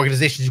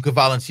 organizations you could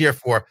volunteer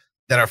for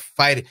that are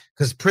fighting.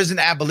 Because prison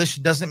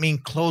abolition doesn't mean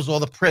close all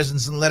the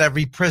prisons and let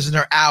every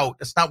prisoner out.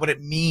 That's not what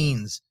it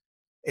means.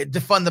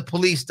 Defund the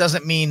police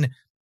doesn't mean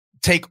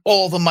take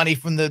all the money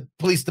from the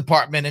police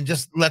department and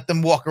just let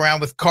them walk around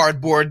with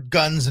cardboard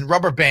guns and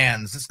rubber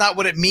bands. It's not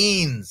what it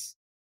means.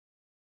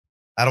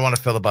 I don't want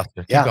to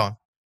filibuster. Keep going.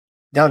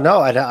 No,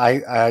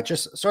 I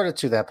just sort of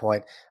to that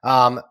point.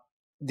 I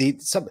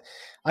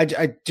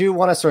do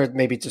want to sort of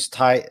maybe just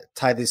tie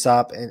this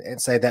up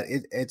and say that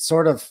it's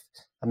sort of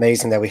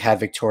amazing that we had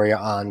Victoria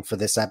on for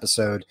this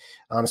episode,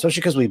 especially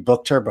because we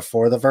booked her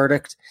before the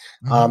verdict.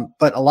 Mm-hmm.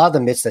 But a lot of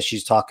the myths that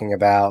she's talking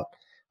about,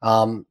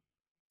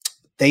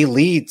 they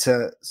lead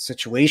to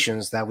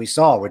situations that we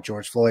saw with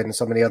George Floyd and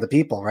so many other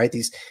people, right?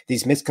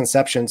 These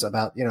misconceptions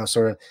about,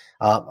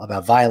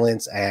 about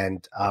violence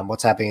and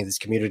what's happening in these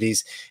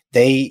communities,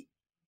 they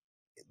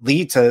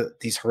lead to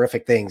these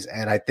horrific things.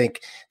 And I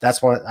think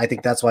that's why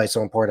it's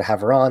so important to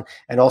have her on.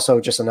 And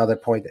also just another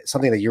point,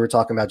 something that you were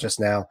talking about just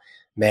now,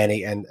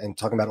 Manny, and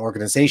talking about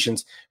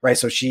organizations, right?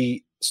 So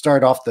she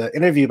started off the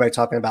interview by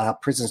talking about how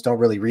prisons don't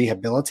really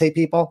rehabilitate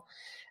people.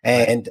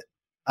 And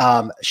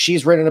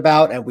she's written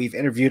about, and we've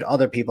interviewed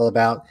other people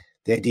about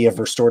the idea of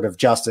restorative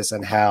justice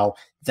and how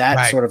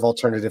that sort of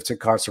alternative to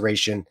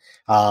incarceration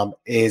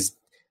is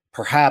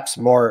perhaps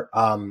more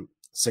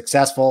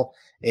successful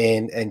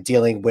in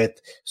dealing with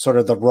sort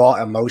of the raw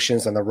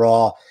emotions and the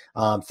raw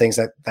things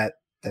that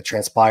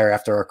transpire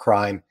after a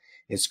crime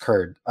has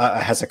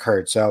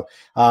occurred. So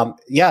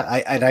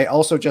I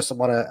also just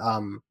want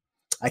to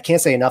I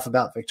can't say enough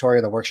about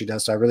Victoria, the work she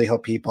does. So I really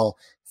hope people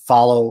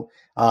follow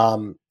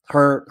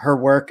her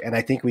work, and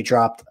I think we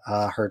dropped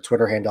her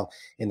Twitter handle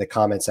in the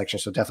comment section,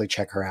 so definitely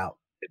check her out.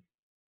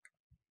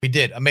 We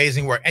did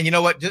amazing work, and you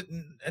know what? Just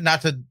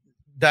not to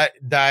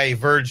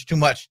diverge too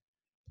much,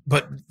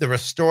 but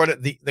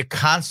the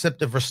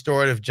concept of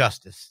restorative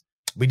justice.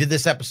 We did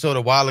this episode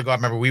a while ago. I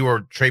remember we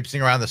were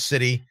traipsing around the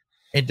city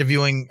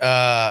interviewing.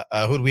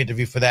 Who did we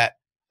interview for that?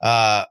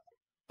 Danielle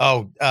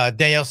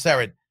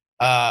Serrid.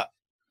 I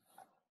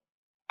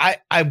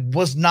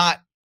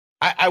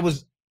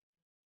was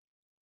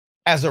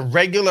as a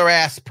regular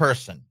ass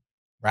person,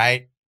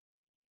 right?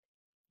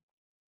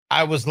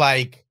 I was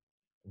like,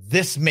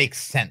 this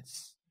makes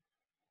sense.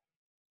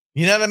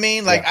 You know what I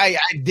mean? Like, yeah.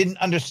 I didn't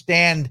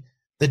understand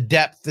the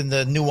depth and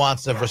the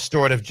nuance of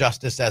restorative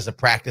justice as a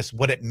practice,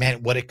 what it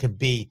meant, what it could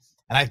be.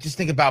 And I just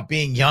think about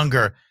being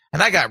younger,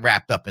 and I got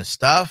wrapped up in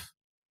stuff.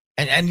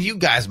 And you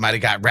guys might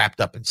have got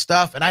wrapped up in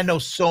stuff. And I know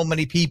so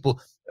many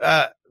people.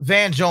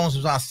 Van Jones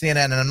was on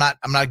CNN, and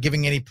I'm not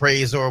giving any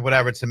praise or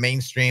whatever to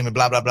mainstream and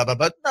blah, blah, blah, blah.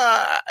 But,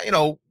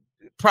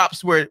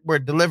 props were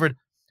delivered.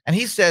 And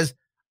he says,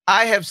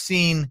 I have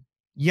seen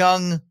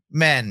young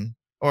men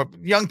or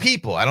young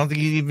people. I don't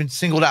think he even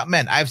singled out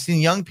men. I've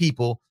seen young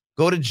people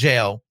go to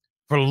jail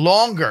for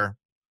longer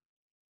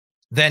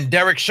than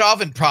Derek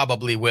Chauvin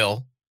probably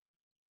will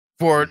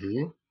for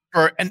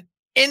an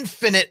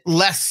infinite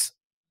less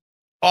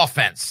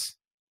offense.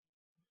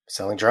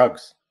 Selling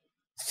drugs,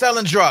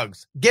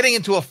 getting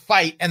into a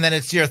fight, and then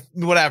it's your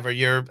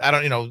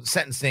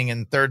sentencing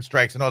and third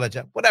strikes and all that,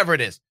 whatever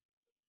it is.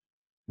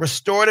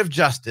 Restorative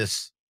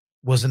justice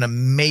was an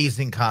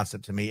amazing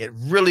concept to me. It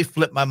really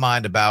flipped my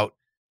mind about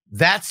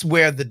that's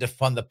where the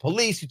defund the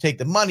police, you take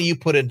the money, you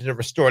put it into the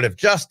restorative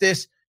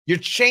justice. You're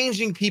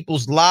changing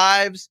people's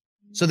lives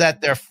so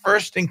that their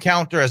first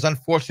encounter, as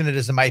unfortunate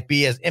as it might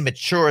be, as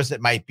immature as it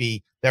might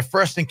be, their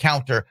first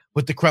encounter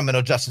with the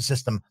criminal justice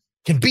system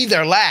can be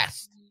their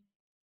last.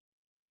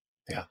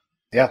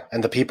 Yeah,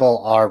 and the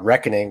people are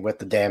reckoning with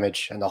the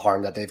damage and the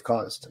harm that they've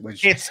caused,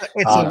 which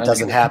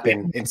doesn't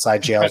happen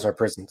inside jails or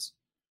prisons.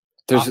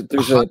 There's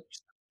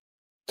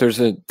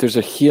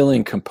a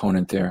healing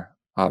component there,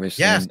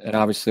 obviously, yes. and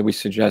obviously we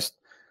suggest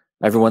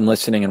everyone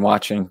listening and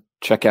watching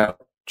check out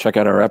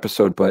our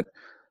episode. But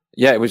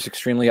yeah, it was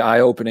extremely eye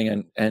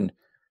opening, and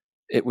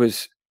it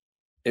was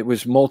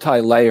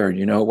multi-layered.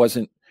 It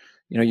wasn't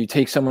you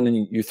take someone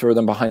and you throw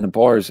them behind the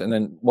bars, and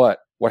then what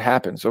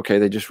happens? Okay,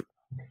 they just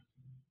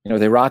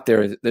they rot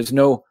there. There's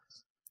no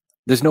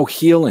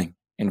healing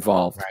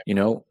involved.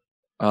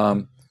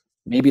 Right.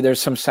 Maybe there's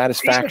some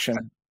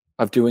satisfaction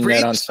of doing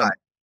that on some.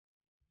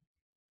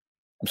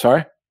 I'm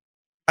sorry?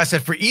 I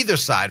said for either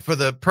side, for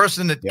the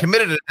person that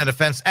committed an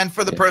offense and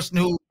for the person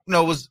who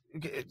was.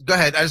 Go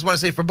ahead. I just want to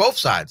say for both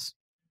sides.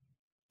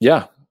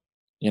 Yeah,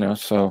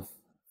 so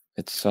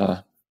it's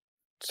a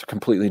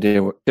completely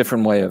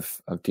different way of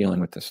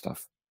dealing with this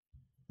stuff.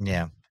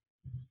 Yeah,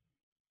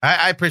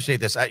 I appreciate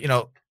this.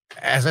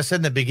 As I said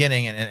in the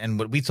beginning, and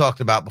what we talked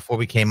about before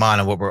we came on,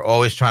 and what we're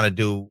always trying to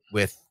do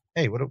with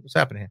what's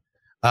happening here?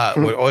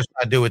 We're always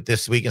trying to do with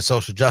This Week in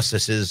Social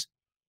Justice is.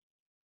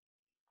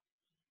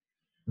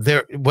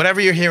 Whatever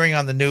you're hearing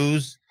on the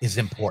news is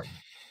important.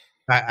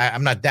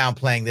 I'm not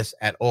downplaying this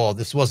at all.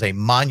 This was a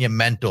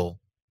monumental,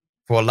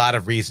 for a lot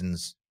of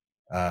reasons,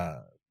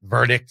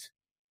 verdict,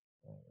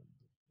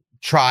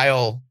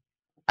 trial.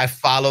 I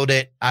followed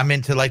it. I'm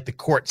into the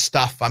court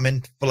stuff. I'm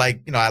in for I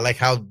like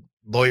how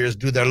lawyers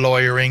do their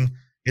lawyering.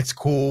 It's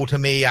cool to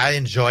me. I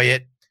enjoy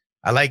it.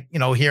 I like,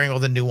 hearing all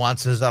the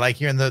nuances. I like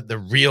hearing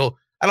the real.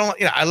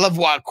 I love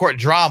court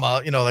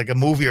drama, like a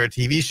movie or a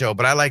TV show,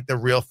 but I like the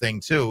real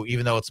thing too,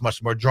 even though it's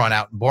much more drawn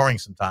out and boring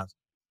sometimes.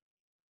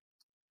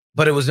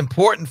 But it was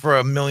important for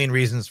a million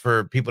reasons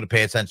for people to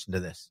pay attention to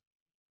this.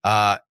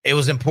 It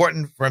was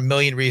important for a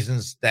million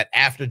reasons that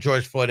after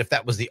George Floyd, if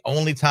that was the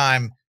only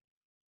time,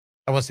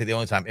 I won't say the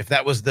only time, if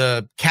that was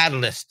the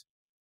catalyst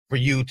for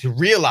you to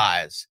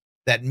realize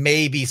that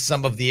maybe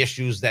some of the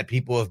issues that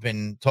people have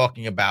been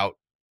talking about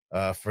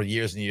for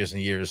years and years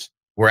and years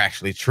were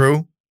actually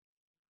true.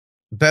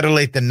 Better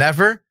late than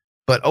never,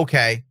 but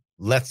okay,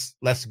 let's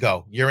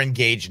go. You're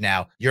engaged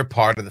now. You're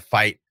part of the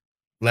fight.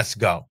 Let's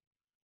go.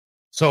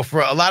 So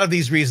for a lot of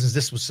these reasons,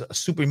 this was a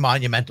super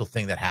monumental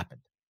thing that happened.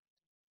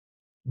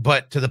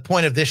 But to the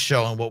point of this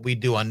show and what we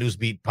do on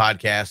Newsbeat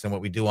podcast and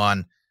what we do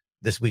on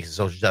This Week in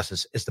Social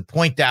Justice is to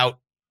point out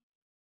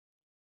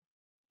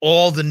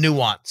all the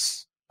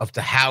nuance of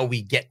to how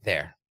we get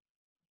there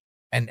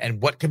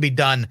and what can be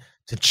done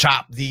to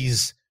chop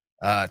these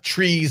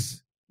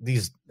trees.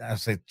 I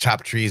say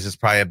chop trees is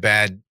probably a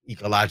bad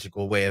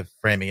ecological way of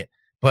framing it,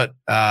 but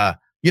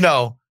to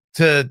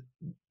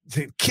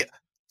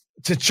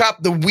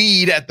chop the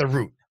weed at the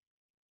root.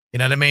 You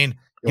know what I mean?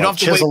 You don't have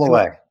to chisel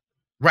away.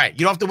 Right. You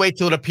don't have to wait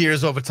till it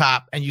appears over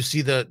top and you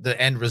see the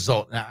end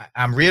result. Now,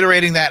 I'm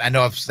reiterating that. I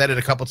know I've said it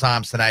a couple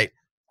times tonight,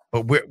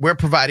 but we're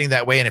providing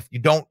that way. And if you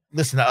don't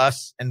listen to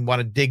us and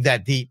want to dig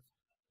that deep,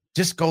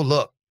 just go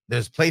look.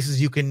 There's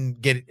places you can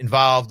get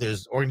involved.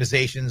 There's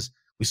organizations.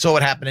 We saw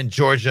what happened in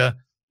Georgia.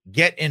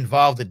 Get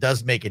involved. It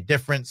does make a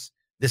difference.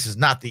 This is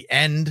not the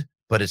end,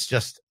 but it's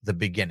just the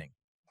beginning.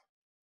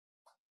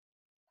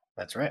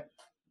 That's right.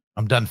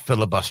 I'm done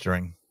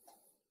filibustering.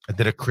 I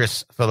did a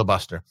Chris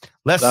filibuster.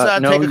 Let's no,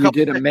 take a couple.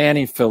 You did a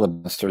Manny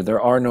filibuster.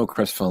 There are no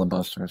Chris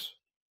filibusters.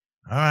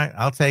 All right,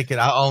 I'll take it.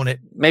 I'll own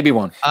it. Maybe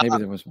one. Maybe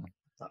there was one.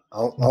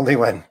 Only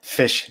when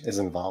fish is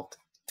involved.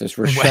 There's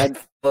Rashad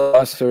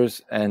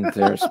filibusters and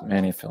there's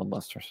Manny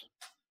filibusters.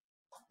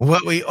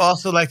 What we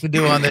also like to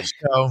do on this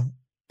show,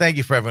 thank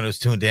you for everyone who's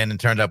tuned in and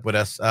turned up with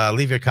us.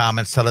 Leave your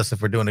comments. Tell us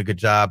if we're doing a good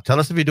job. Tell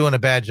us if you're doing a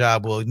bad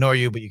job. We'll ignore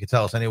you, but you can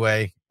tell us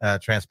anyway.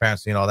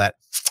 Transparency and all that.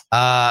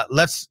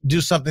 Let's do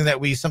something that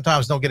we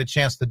sometimes don't get a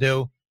chance to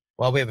do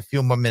while we have a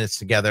few more minutes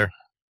together.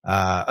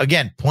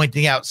 Again,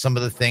 pointing out some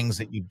of the things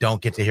that you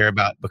don't get to hear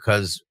about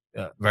because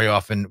very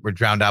often we're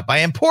drowned out by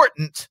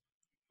important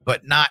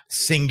but not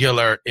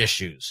singular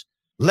issues.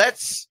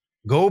 Let's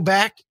go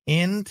back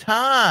in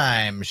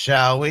time,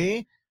 shall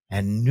we?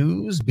 And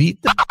news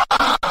beat the...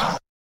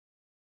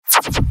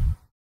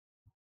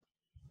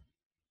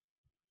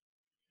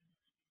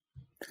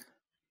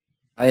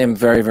 I am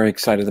very, very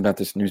excited about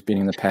this news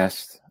beating the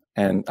past.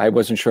 And I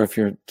wasn't sure if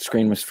your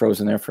screen was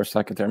frozen there for a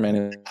second there, man.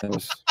 It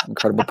was an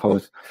incredible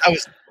pose.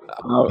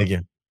 Thank you.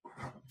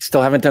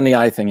 Still haven't done the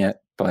eye thing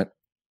yet, but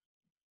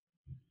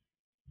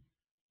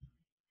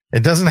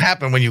it doesn't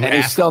happen when you and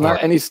ask he's still for not,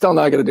 it. and he's still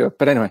not going to do it.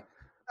 But anyway,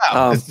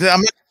 I'm not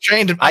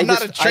trained. I'm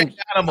not a trained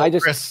animal,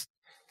 Chris.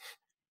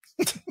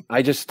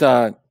 I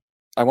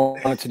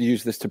wanted to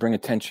use this to bring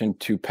attention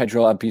to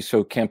Pedro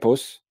Albizu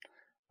Campos,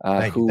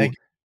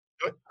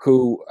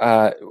 who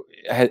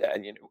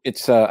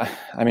it's I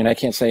mean, I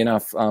can't say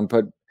enough,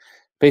 but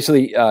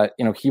basically,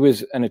 he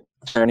was an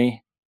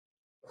attorney,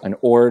 an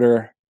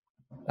orator.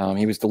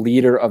 He was the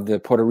leader of the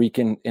Puerto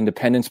Rican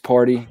Independence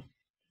Party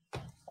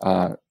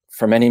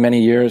for many,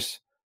 many years.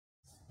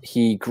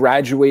 He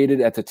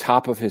graduated at the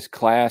top of his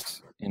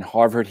class in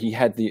Harvard. He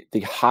had the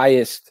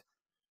highest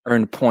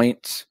earned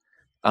points,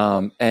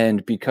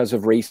 and because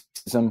of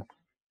racism,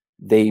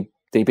 they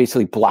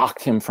basically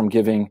blocked him from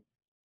giving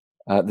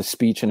the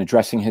speech and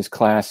addressing his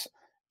class.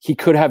 He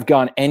could have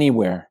gone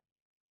anywhere,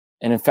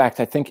 and in fact,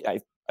 I think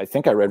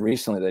I read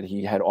recently that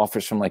he had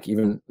offers from like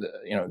even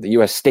the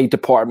U.S. State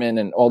Department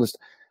and all this,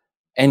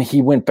 and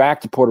he went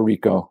back to Puerto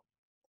Rico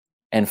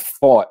and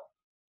fought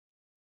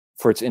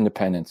for its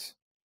independence.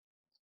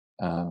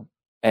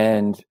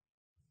 And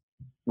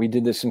we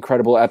did this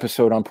incredible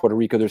episode on Puerto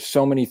Rico. There's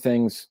so many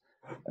things,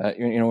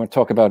 we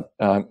talk about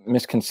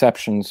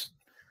misconceptions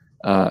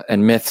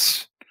and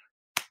myths.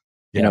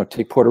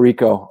 Take Puerto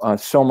Rico.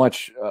 So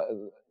much,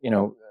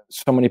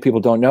 so many people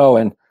don't know,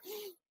 and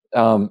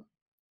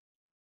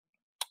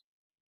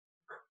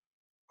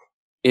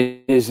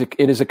it is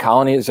a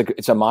colony.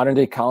 It's a modern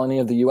day colony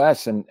of the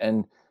U.S.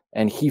 and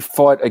he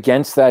fought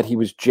against that. He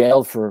was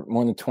jailed for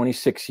more than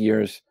 26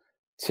 years.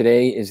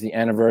 Today is the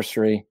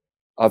anniversary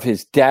of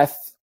his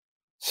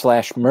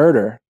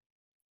death/murder,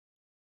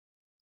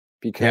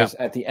 because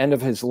at the end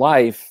of his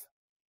life,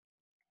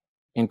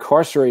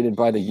 incarcerated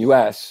by the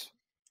U.S.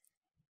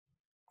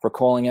 for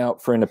calling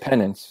out for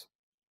independence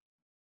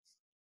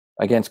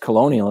against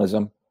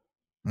colonialism,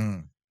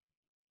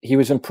 he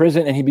was in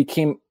prison and he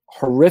became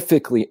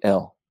horrifically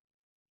ill,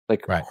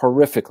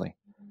 horrifically.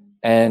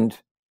 And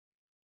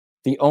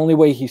the only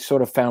way he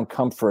sort of found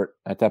comfort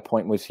at that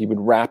point was he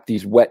would wrap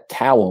these wet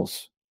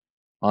towels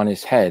on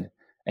his head.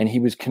 And he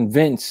was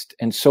convinced,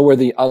 and so were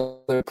the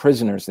other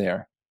prisoners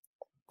there,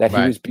 that he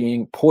was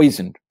being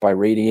poisoned by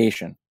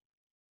radiation.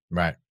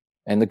 Right.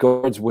 And the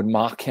guards would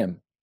mock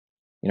him,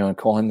 and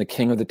call him the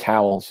king of the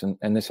towels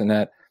and this and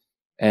that.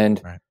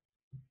 And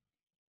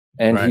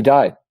he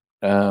died.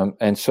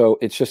 And so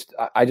it's just,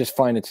 I just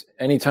find it's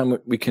anytime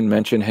we can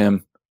mention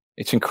him,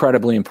 it's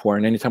incredibly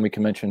important. Anytime we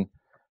can mention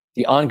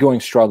the ongoing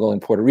struggle in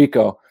Puerto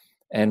Rico.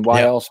 And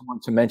why I also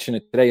want to mention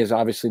it today is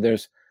obviously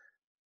there's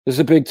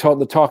a big talk.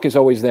 The talk is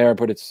always there,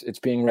 but it's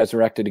being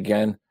resurrected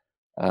again.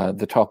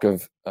 The talk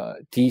of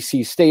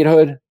DC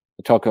statehood,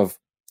 the talk of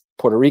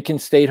Puerto Rican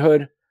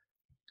statehood.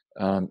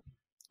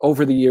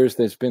 Over the years,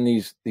 there's been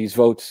these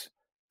votes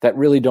that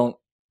really don't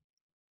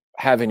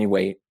have any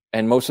weight,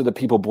 and most of the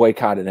people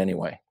boycott it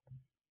anyway.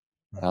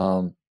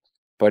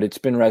 But it's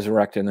been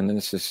resurrected, and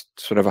this is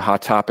sort of a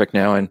hot topic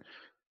now.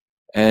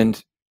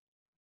 And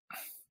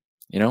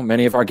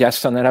many of our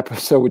guests on that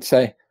episode would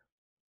say,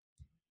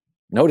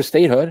 no to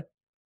statehood,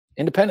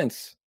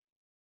 independence.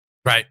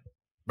 Right.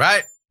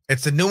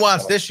 It's a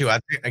nuanced issue. I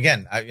think,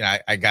 again,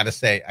 I got to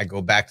say, I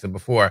go back to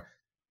before.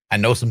 I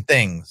know some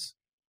things,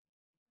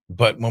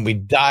 but when we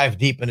dive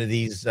deep into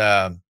these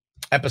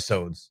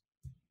episodes,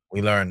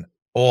 we learn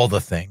all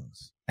the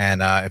things.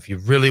 And if you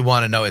really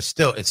want to know, it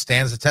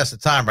stands the test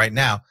of time right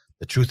now.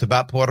 The Truth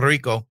About Puerto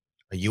Rico,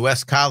 a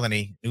U.S.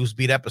 colony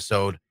Newsbeat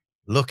episode.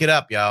 Look it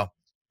up, y'all.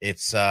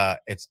 It's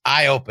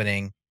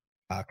eye-opening.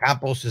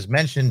 Campos is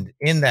mentioned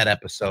in that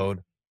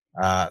episode.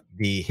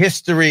 The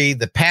history,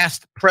 the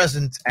past,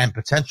 present, and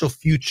potential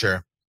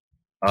future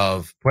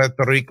of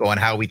Puerto Rico and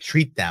how we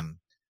treat them,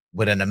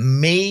 with an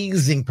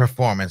amazing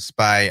performance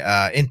by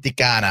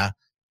Inticana,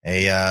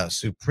 a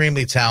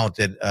supremely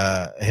talented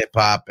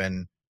hip-hop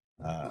and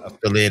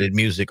affiliated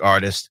music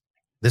artist.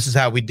 This is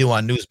how we do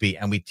on Newsbeat,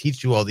 and we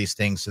teach you all these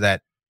things so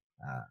that,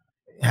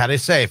 how they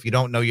say, if you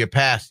don't know your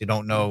past, you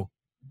don't know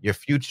your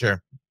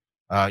future.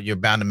 You're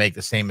bound to make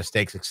the same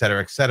mistakes, et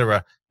cetera, et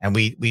cetera. And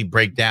we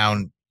break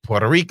down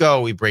Puerto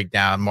Rico, we break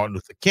down Martin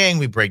Luther King,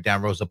 we break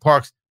down Rosa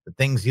Parks, the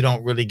things you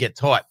don't really get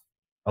taught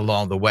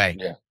along the way.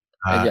 Yeah.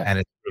 And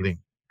it's really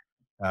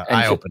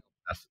eye-opening.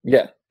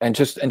 Yeah, and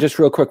just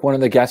real quick, one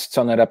of the guests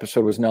on that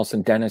episode was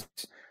Nelson Dennis.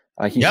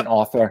 He's an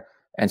author,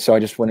 and so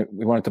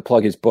we wanted to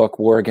plug his book,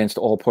 War Against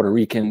All Puerto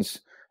Ricans.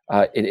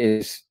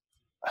 It's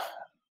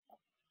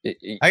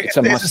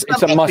a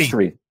must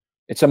read.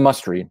 It's a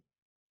must read.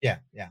 Yeah.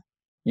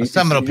 A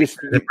seminal piece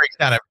that breaks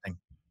down everything.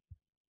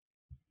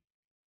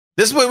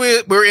 This is when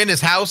we're in his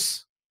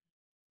house,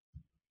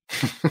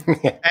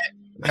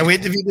 and we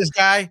interviewed this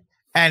guy,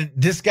 and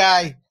this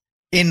guy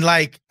in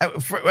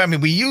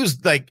we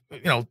used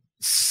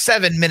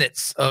 7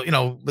 minutes,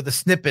 with the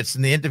snippets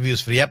and the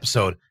interviews for the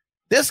episode.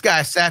 This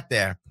guy sat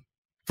there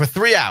for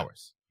 3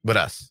 hours with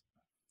us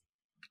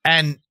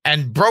and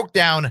broke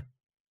down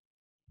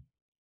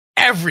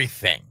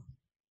everything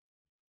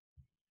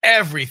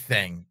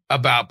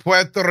about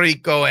Puerto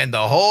Rico and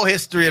the whole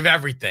history of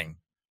everything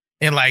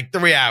in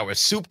 3 hours,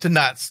 soup to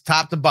nuts,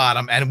 top to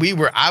bottom. And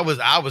I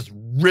was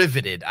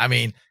riveted. I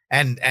mean,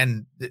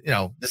 and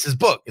this is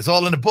book. It's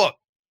all in the book.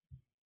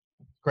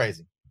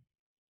 Crazy.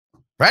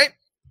 Right?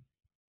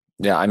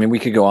 Yeah, I mean, we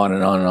could go on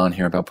and on and on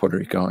here about Puerto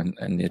Rico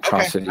and the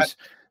atrocities,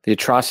 the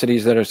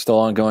atrocities that are still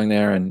ongoing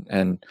there,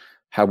 and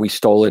how we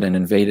stole it and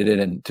invaded it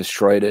and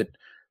destroyed it.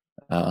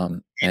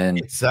 And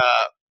it's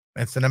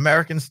an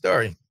American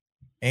story,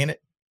 ain't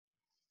it?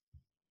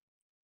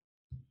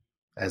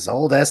 As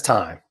old as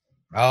time.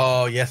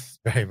 Oh yes,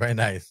 very very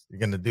nice.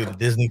 You're gonna do the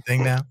Disney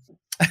thing now.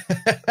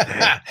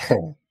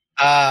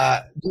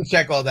 Do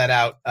check all that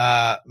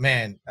out,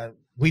 man.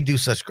 We do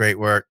such great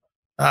work.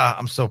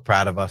 I'm so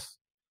proud of us.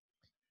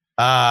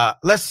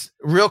 Let's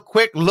real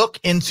quick look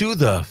into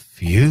the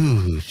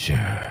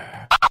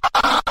future.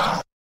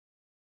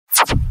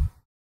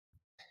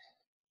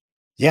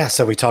 Yeah,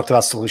 so we talked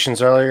about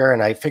solutions earlier,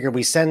 and I figured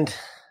we send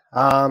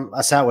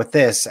us out with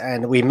this.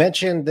 And we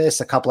mentioned this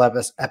a couple of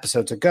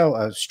episodes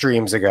ago,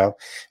 streams ago,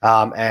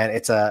 and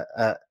it's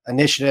a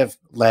initiative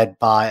led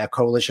by a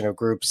coalition of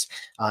groups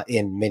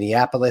in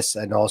Minneapolis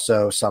and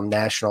also some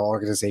national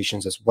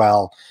organizations as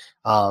well,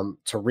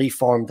 to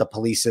reform the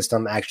police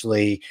system,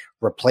 actually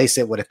replace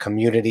it with a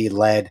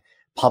community-led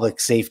public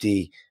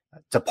safety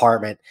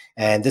department.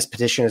 And this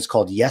petition is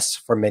called Yes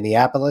for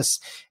Minneapolis,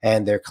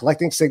 and they're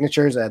collecting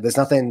signatures. There's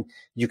nothing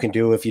you can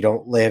do if you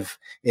don't live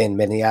in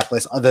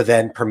Minneapolis other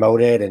than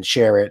promote it and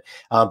share it.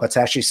 But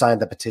to actually sign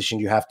the petition,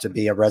 you have to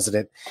be a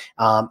resident.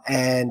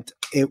 And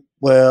it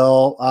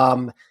will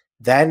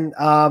then,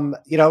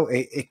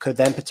 it could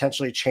then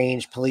potentially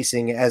change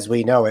policing as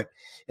we know it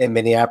in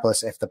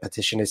Minneapolis if the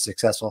petition is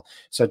successful.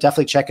 So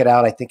definitely check it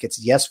out. I think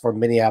it's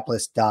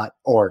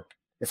yesforminneapolis.org,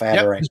 if I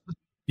have it right.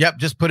 Yep,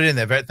 just put it in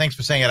there. Thanks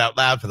for saying it out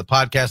loud for the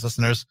podcast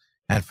listeners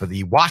and for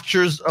the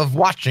watchers of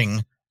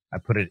watching. I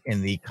put it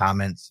in the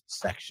comments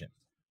section.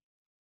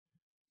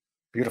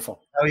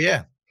 Beautiful. Oh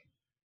yeah.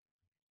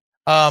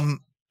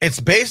 It's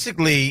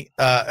basically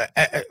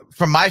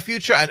from my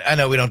future. I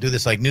know we don't do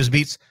this like news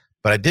beats,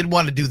 but I did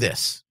want to do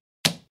this.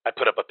 I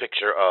put up a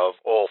picture of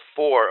all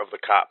 4 of the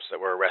cops that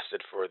were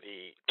arrested for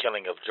the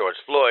killing of George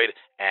Floyd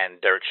and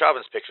Derek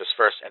Chauvin's pictures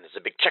first, and there's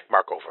a big check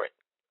mark over it,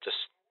 just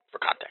for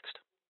context.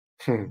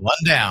 1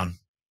 down,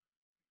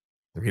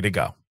 3 to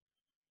go.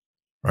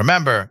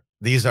 Remember,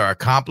 these are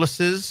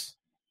accomplices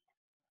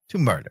to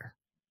murder.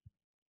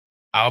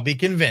 I'll be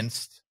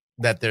convinced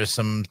that there's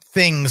some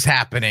things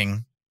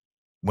happening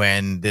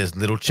when there's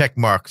little check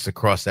marks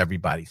across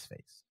everybody's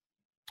face,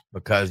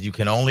 because you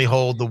can only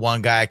hold the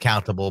one guy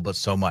accountable, but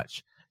so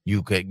much.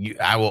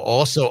 I will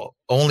also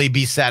only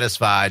be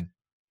satisfied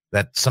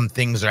that some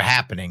things are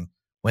happening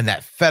when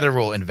that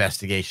federal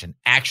investigation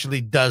actually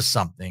does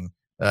something.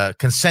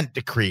 Consent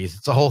decrees,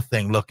 it's a whole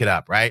thing. Look it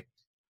up, right?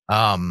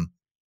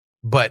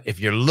 But if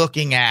you're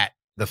looking at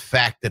the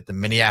fact that the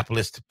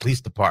Minneapolis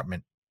Police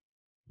Department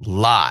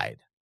lied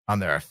on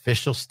their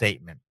official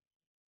statement,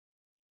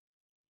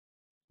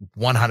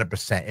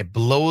 100%, it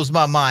blows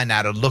my mind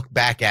now to look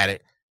back at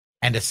it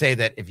and to say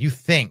that if you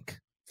think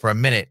for a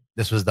minute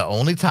this was the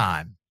only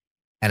time,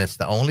 and it's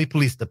the only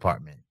police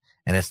department,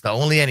 and it's the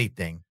only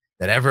anything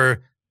that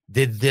ever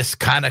did this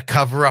kind of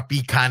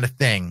cover-up-y kind of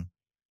thing.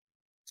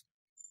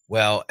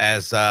 Well,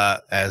 as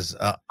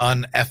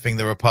uneffing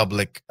the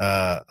Republic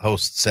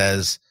host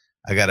says,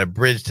 I got a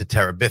bridge to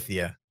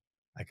Terabithia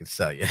I could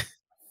sell you.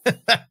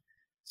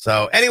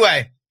 So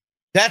anyway,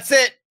 that's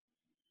it.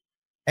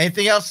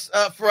 Anything else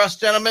for us,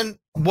 gentlemen?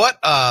 What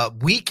a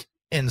week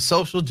in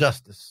social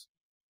justice.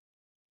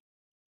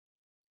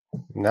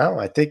 No,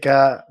 I think,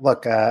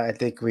 I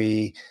think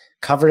we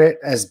covered it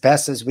as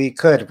best as we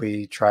could.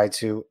 We tried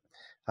to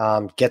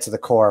get to the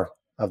core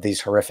of these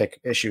horrific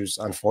issues.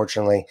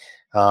 Unfortunately,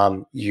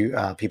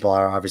 people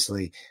are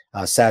obviously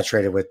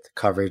saturated with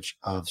coverage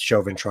of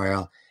Chauvin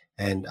trial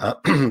and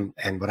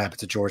and what happened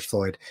to George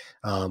Floyd.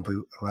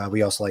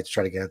 We also like to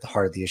try to get at the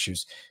heart of the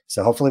issues.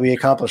 So hopefully we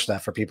accomplish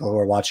that for people who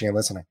are watching and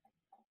listening.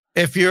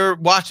 If you're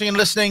watching and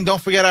listening,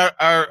 don't forget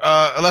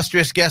our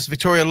illustrious guest,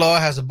 Victoria Law,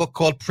 has a book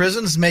called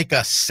Prisons Make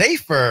Us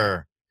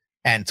Safer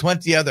and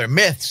 20 Other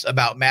Myths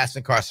About Mass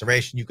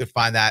Incarceration. You could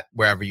find that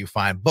wherever you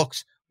find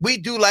books. We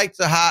do like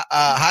to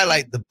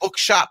highlight the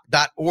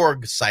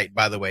bookshop.org site,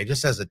 by the way,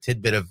 just as a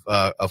tidbit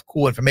of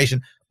cool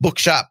information.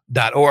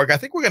 Bookshop.org. I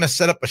think we're going to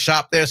set up a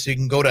shop there so you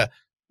can go to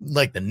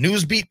like the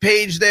Newsbeat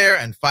page there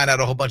and find out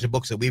a whole bunch of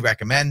books that we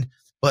recommend.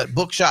 But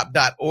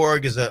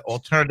bookshop.org is an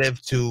alternative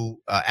to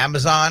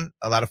Amazon.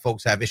 A lot of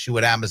folks have issue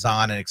with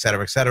Amazon and et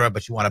cetera,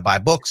 but you want to buy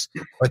books.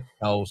 But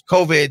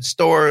COVID,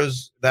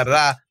 stores,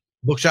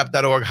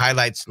 Bookshop.org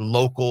highlights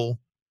local,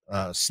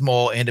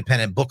 small,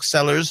 independent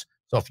booksellers.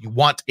 So if you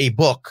want a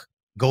book,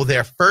 go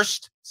there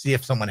first, see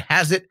if someone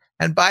has it,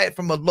 and buy it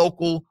from a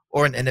local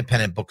or an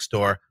independent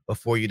bookstore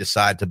before you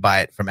decide to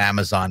buy it from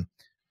Amazon.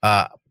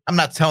 I'm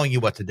not telling you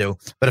what to do,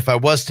 but if I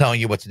was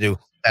telling you what to do,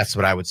 that's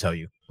what I would tell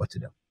you what to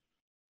do.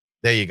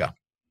 There you go. All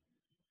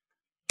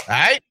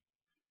right.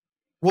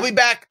 We'll be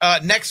back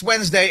next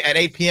Wednesday at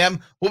 8 p.m.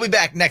 We'll be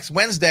back next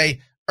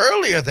Wednesday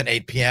earlier than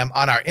 8 p.m.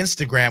 on our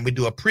Instagram. We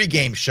do a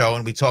pregame show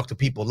and we talk to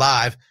people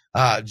live.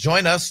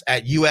 Join us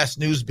at US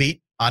Newsbeat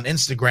on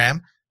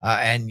Instagram,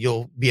 and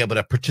you'll be able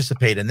to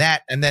participate in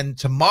that. And then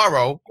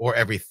tomorrow or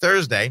every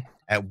Thursday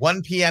at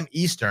 1 p.m.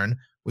 Eastern,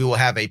 we will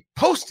have a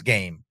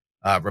post-game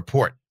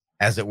report,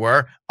 as it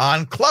were,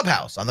 on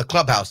Clubhouse, on the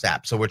Clubhouse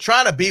app. So we're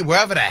trying to be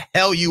wherever the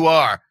hell you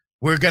are.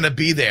 We're going to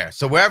be there.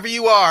 So wherever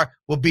you are,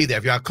 we'll be there.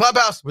 If you're on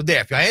Clubhouse, we're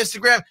there. If you're on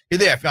Instagram, you're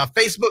there. If you're on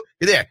Facebook,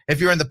 you're there. If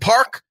you're in the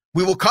park,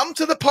 we will come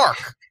to the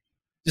park.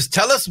 Just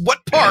tell us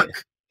what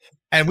park,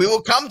 and we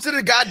will come to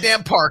the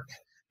goddamn park,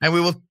 and we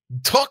will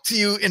talk to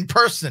you in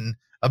person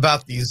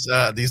about these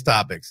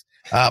topics.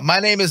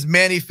 My name is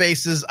Manny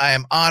Faces. I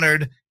am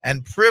honored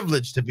and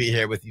privileged to be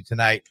here with you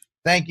tonight.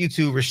 Thank you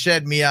to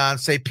Rashid Mian.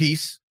 Say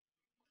peace.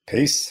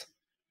 Peace.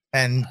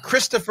 And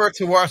Christopher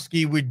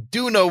Tawarski, we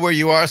do know where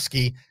you are,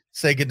 Ski.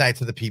 Say goodnight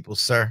to the people,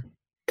 sir.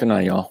 Good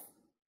night, y'all.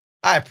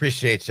 I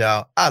appreciate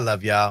y'all. I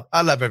love y'all.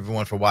 I love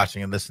everyone for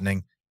watching and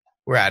listening.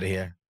 We're out of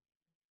here.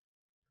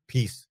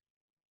 Peace.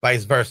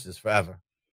 Vice versa forever.